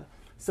Royale.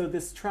 So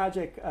this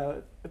tragic,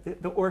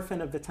 the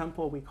orphan of the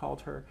temple, we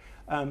called her,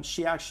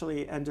 she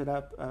actually ended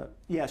up,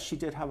 yes, she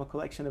did have a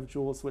collection of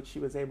jewels which she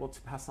was able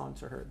to pass on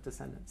to her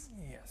descendants.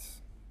 Yes.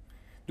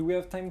 Do we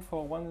have time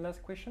for one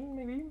last question,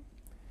 maybe?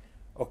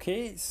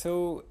 Okay,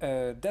 so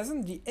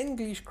doesn't the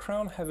English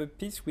crown have a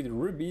piece with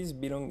rubies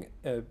belong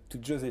to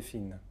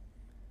Josephine?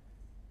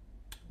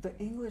 The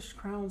English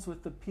crowns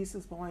with the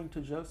pieces belonging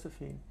to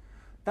Josephine.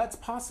 That's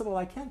possible.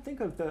 I can't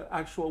think of the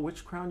actual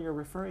which crown you're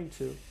referring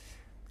to.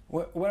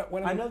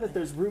 I know that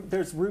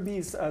there's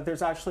rubies.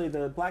 There's actually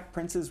the Black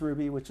Prince's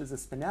ruby, which is a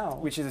spinel.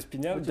 Which is a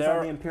spinel. Which is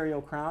on the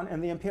imperial crown,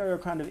 and the imperial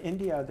crown of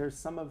India. There's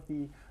some of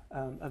the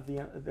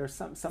there's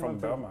some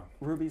of the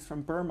rubies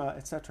from Burma,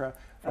 etc.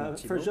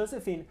 For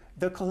Josephine,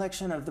 the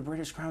collection of the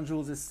British crown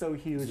jewels is so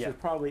huge. Yeah. It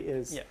probably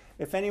is. Yeah.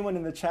 If anyone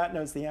in the chat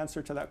knows the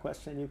answer to that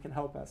question, you can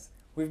help us.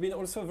 We've been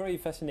also very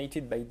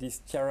fascinated by this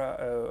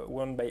tiara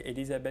worn by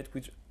Elizabeth,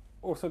 which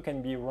also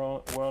can be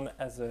worn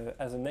as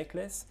a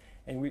necklace.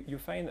 And you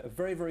find a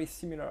very, very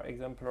similar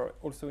exemplar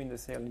also in the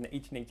sale in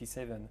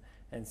 1887.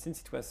 And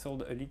since it was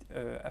sold,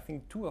 I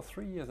think 2 or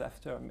 3 years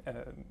after,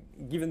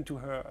 given to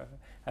her,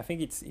 I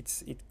think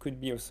it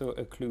could be also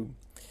a clue.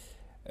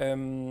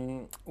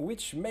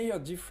 Which major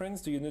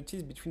difference do you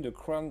notice between the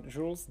crown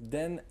jewels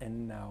then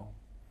and now?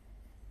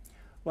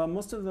 Well,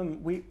 most of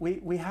them,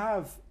 we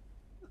have,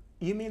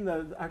 you mean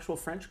the actual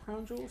French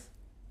crown jewels?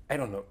 I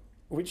don't know.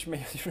 Which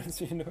major difference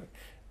do you know?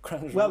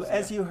 Well,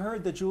 as you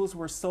heard, the jewels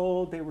were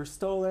sold, they were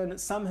stolen.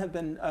 Some have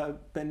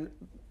been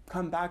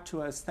come back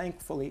to us,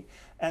 thankfully.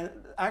 And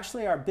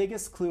actually, our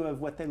biggest clue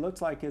of what they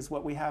looked like is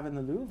what we have in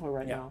the Louvre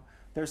right now.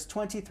 There's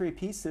 23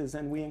 pieces,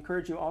 and we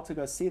encourage you all to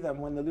go see them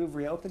when the Louvre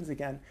reopens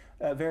again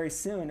very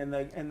soon in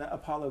the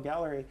Apollo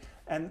Gallery.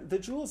 And the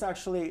jewels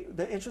actually,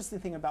 the interesting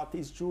thing about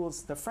these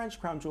jewels, the French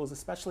crown jewels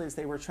especially, is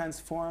they were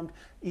transformed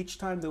each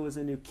time there was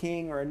a new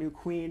king or a new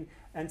queen.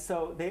 And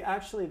so they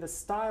actually, the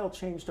style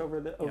changed over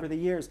the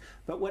years.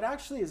 But what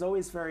actually is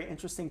always very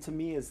interesting to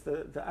me is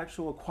the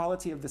actual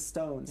quality of the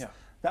stones. Yeah.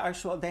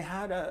 They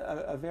had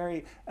a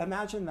very,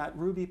 imagine that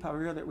ruby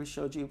parure that we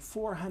showed you,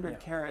 400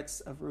 carats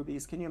of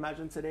rubies. Can you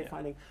imagine today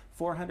finding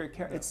 400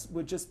 carats? It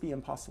would just be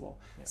impossible.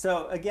 Yeah.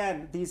 So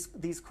again,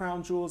 these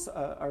crown jewels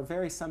are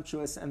very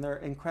sumptuous, and they're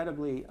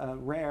incredibly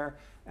rare.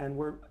 And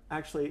we're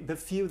actually, the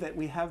few that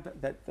we have,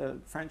 that the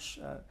French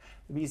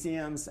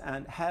museums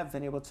have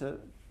been able to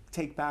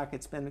take back,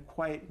 it's been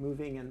quite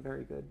moving and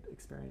very good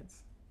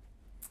experience.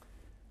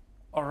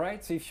 All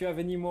right, so if you have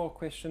any more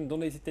questions,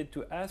 don't hesitate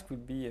to ask.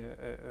 We'd be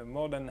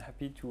more than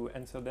happy to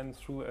answer them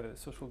through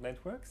social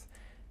networks.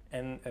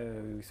 And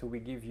so we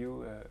give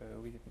you,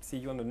 we see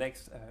you on the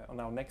next, on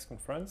our next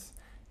conference.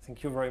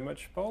 Thank you very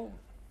much, Paul.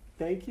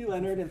 Thank you,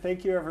 Leonard, and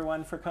thank you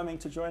everyone for coming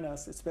to join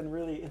us. It's been a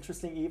really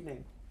interesting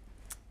evening.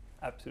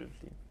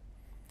 Absolutely.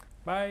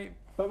 Bye.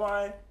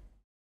 Bye-bye.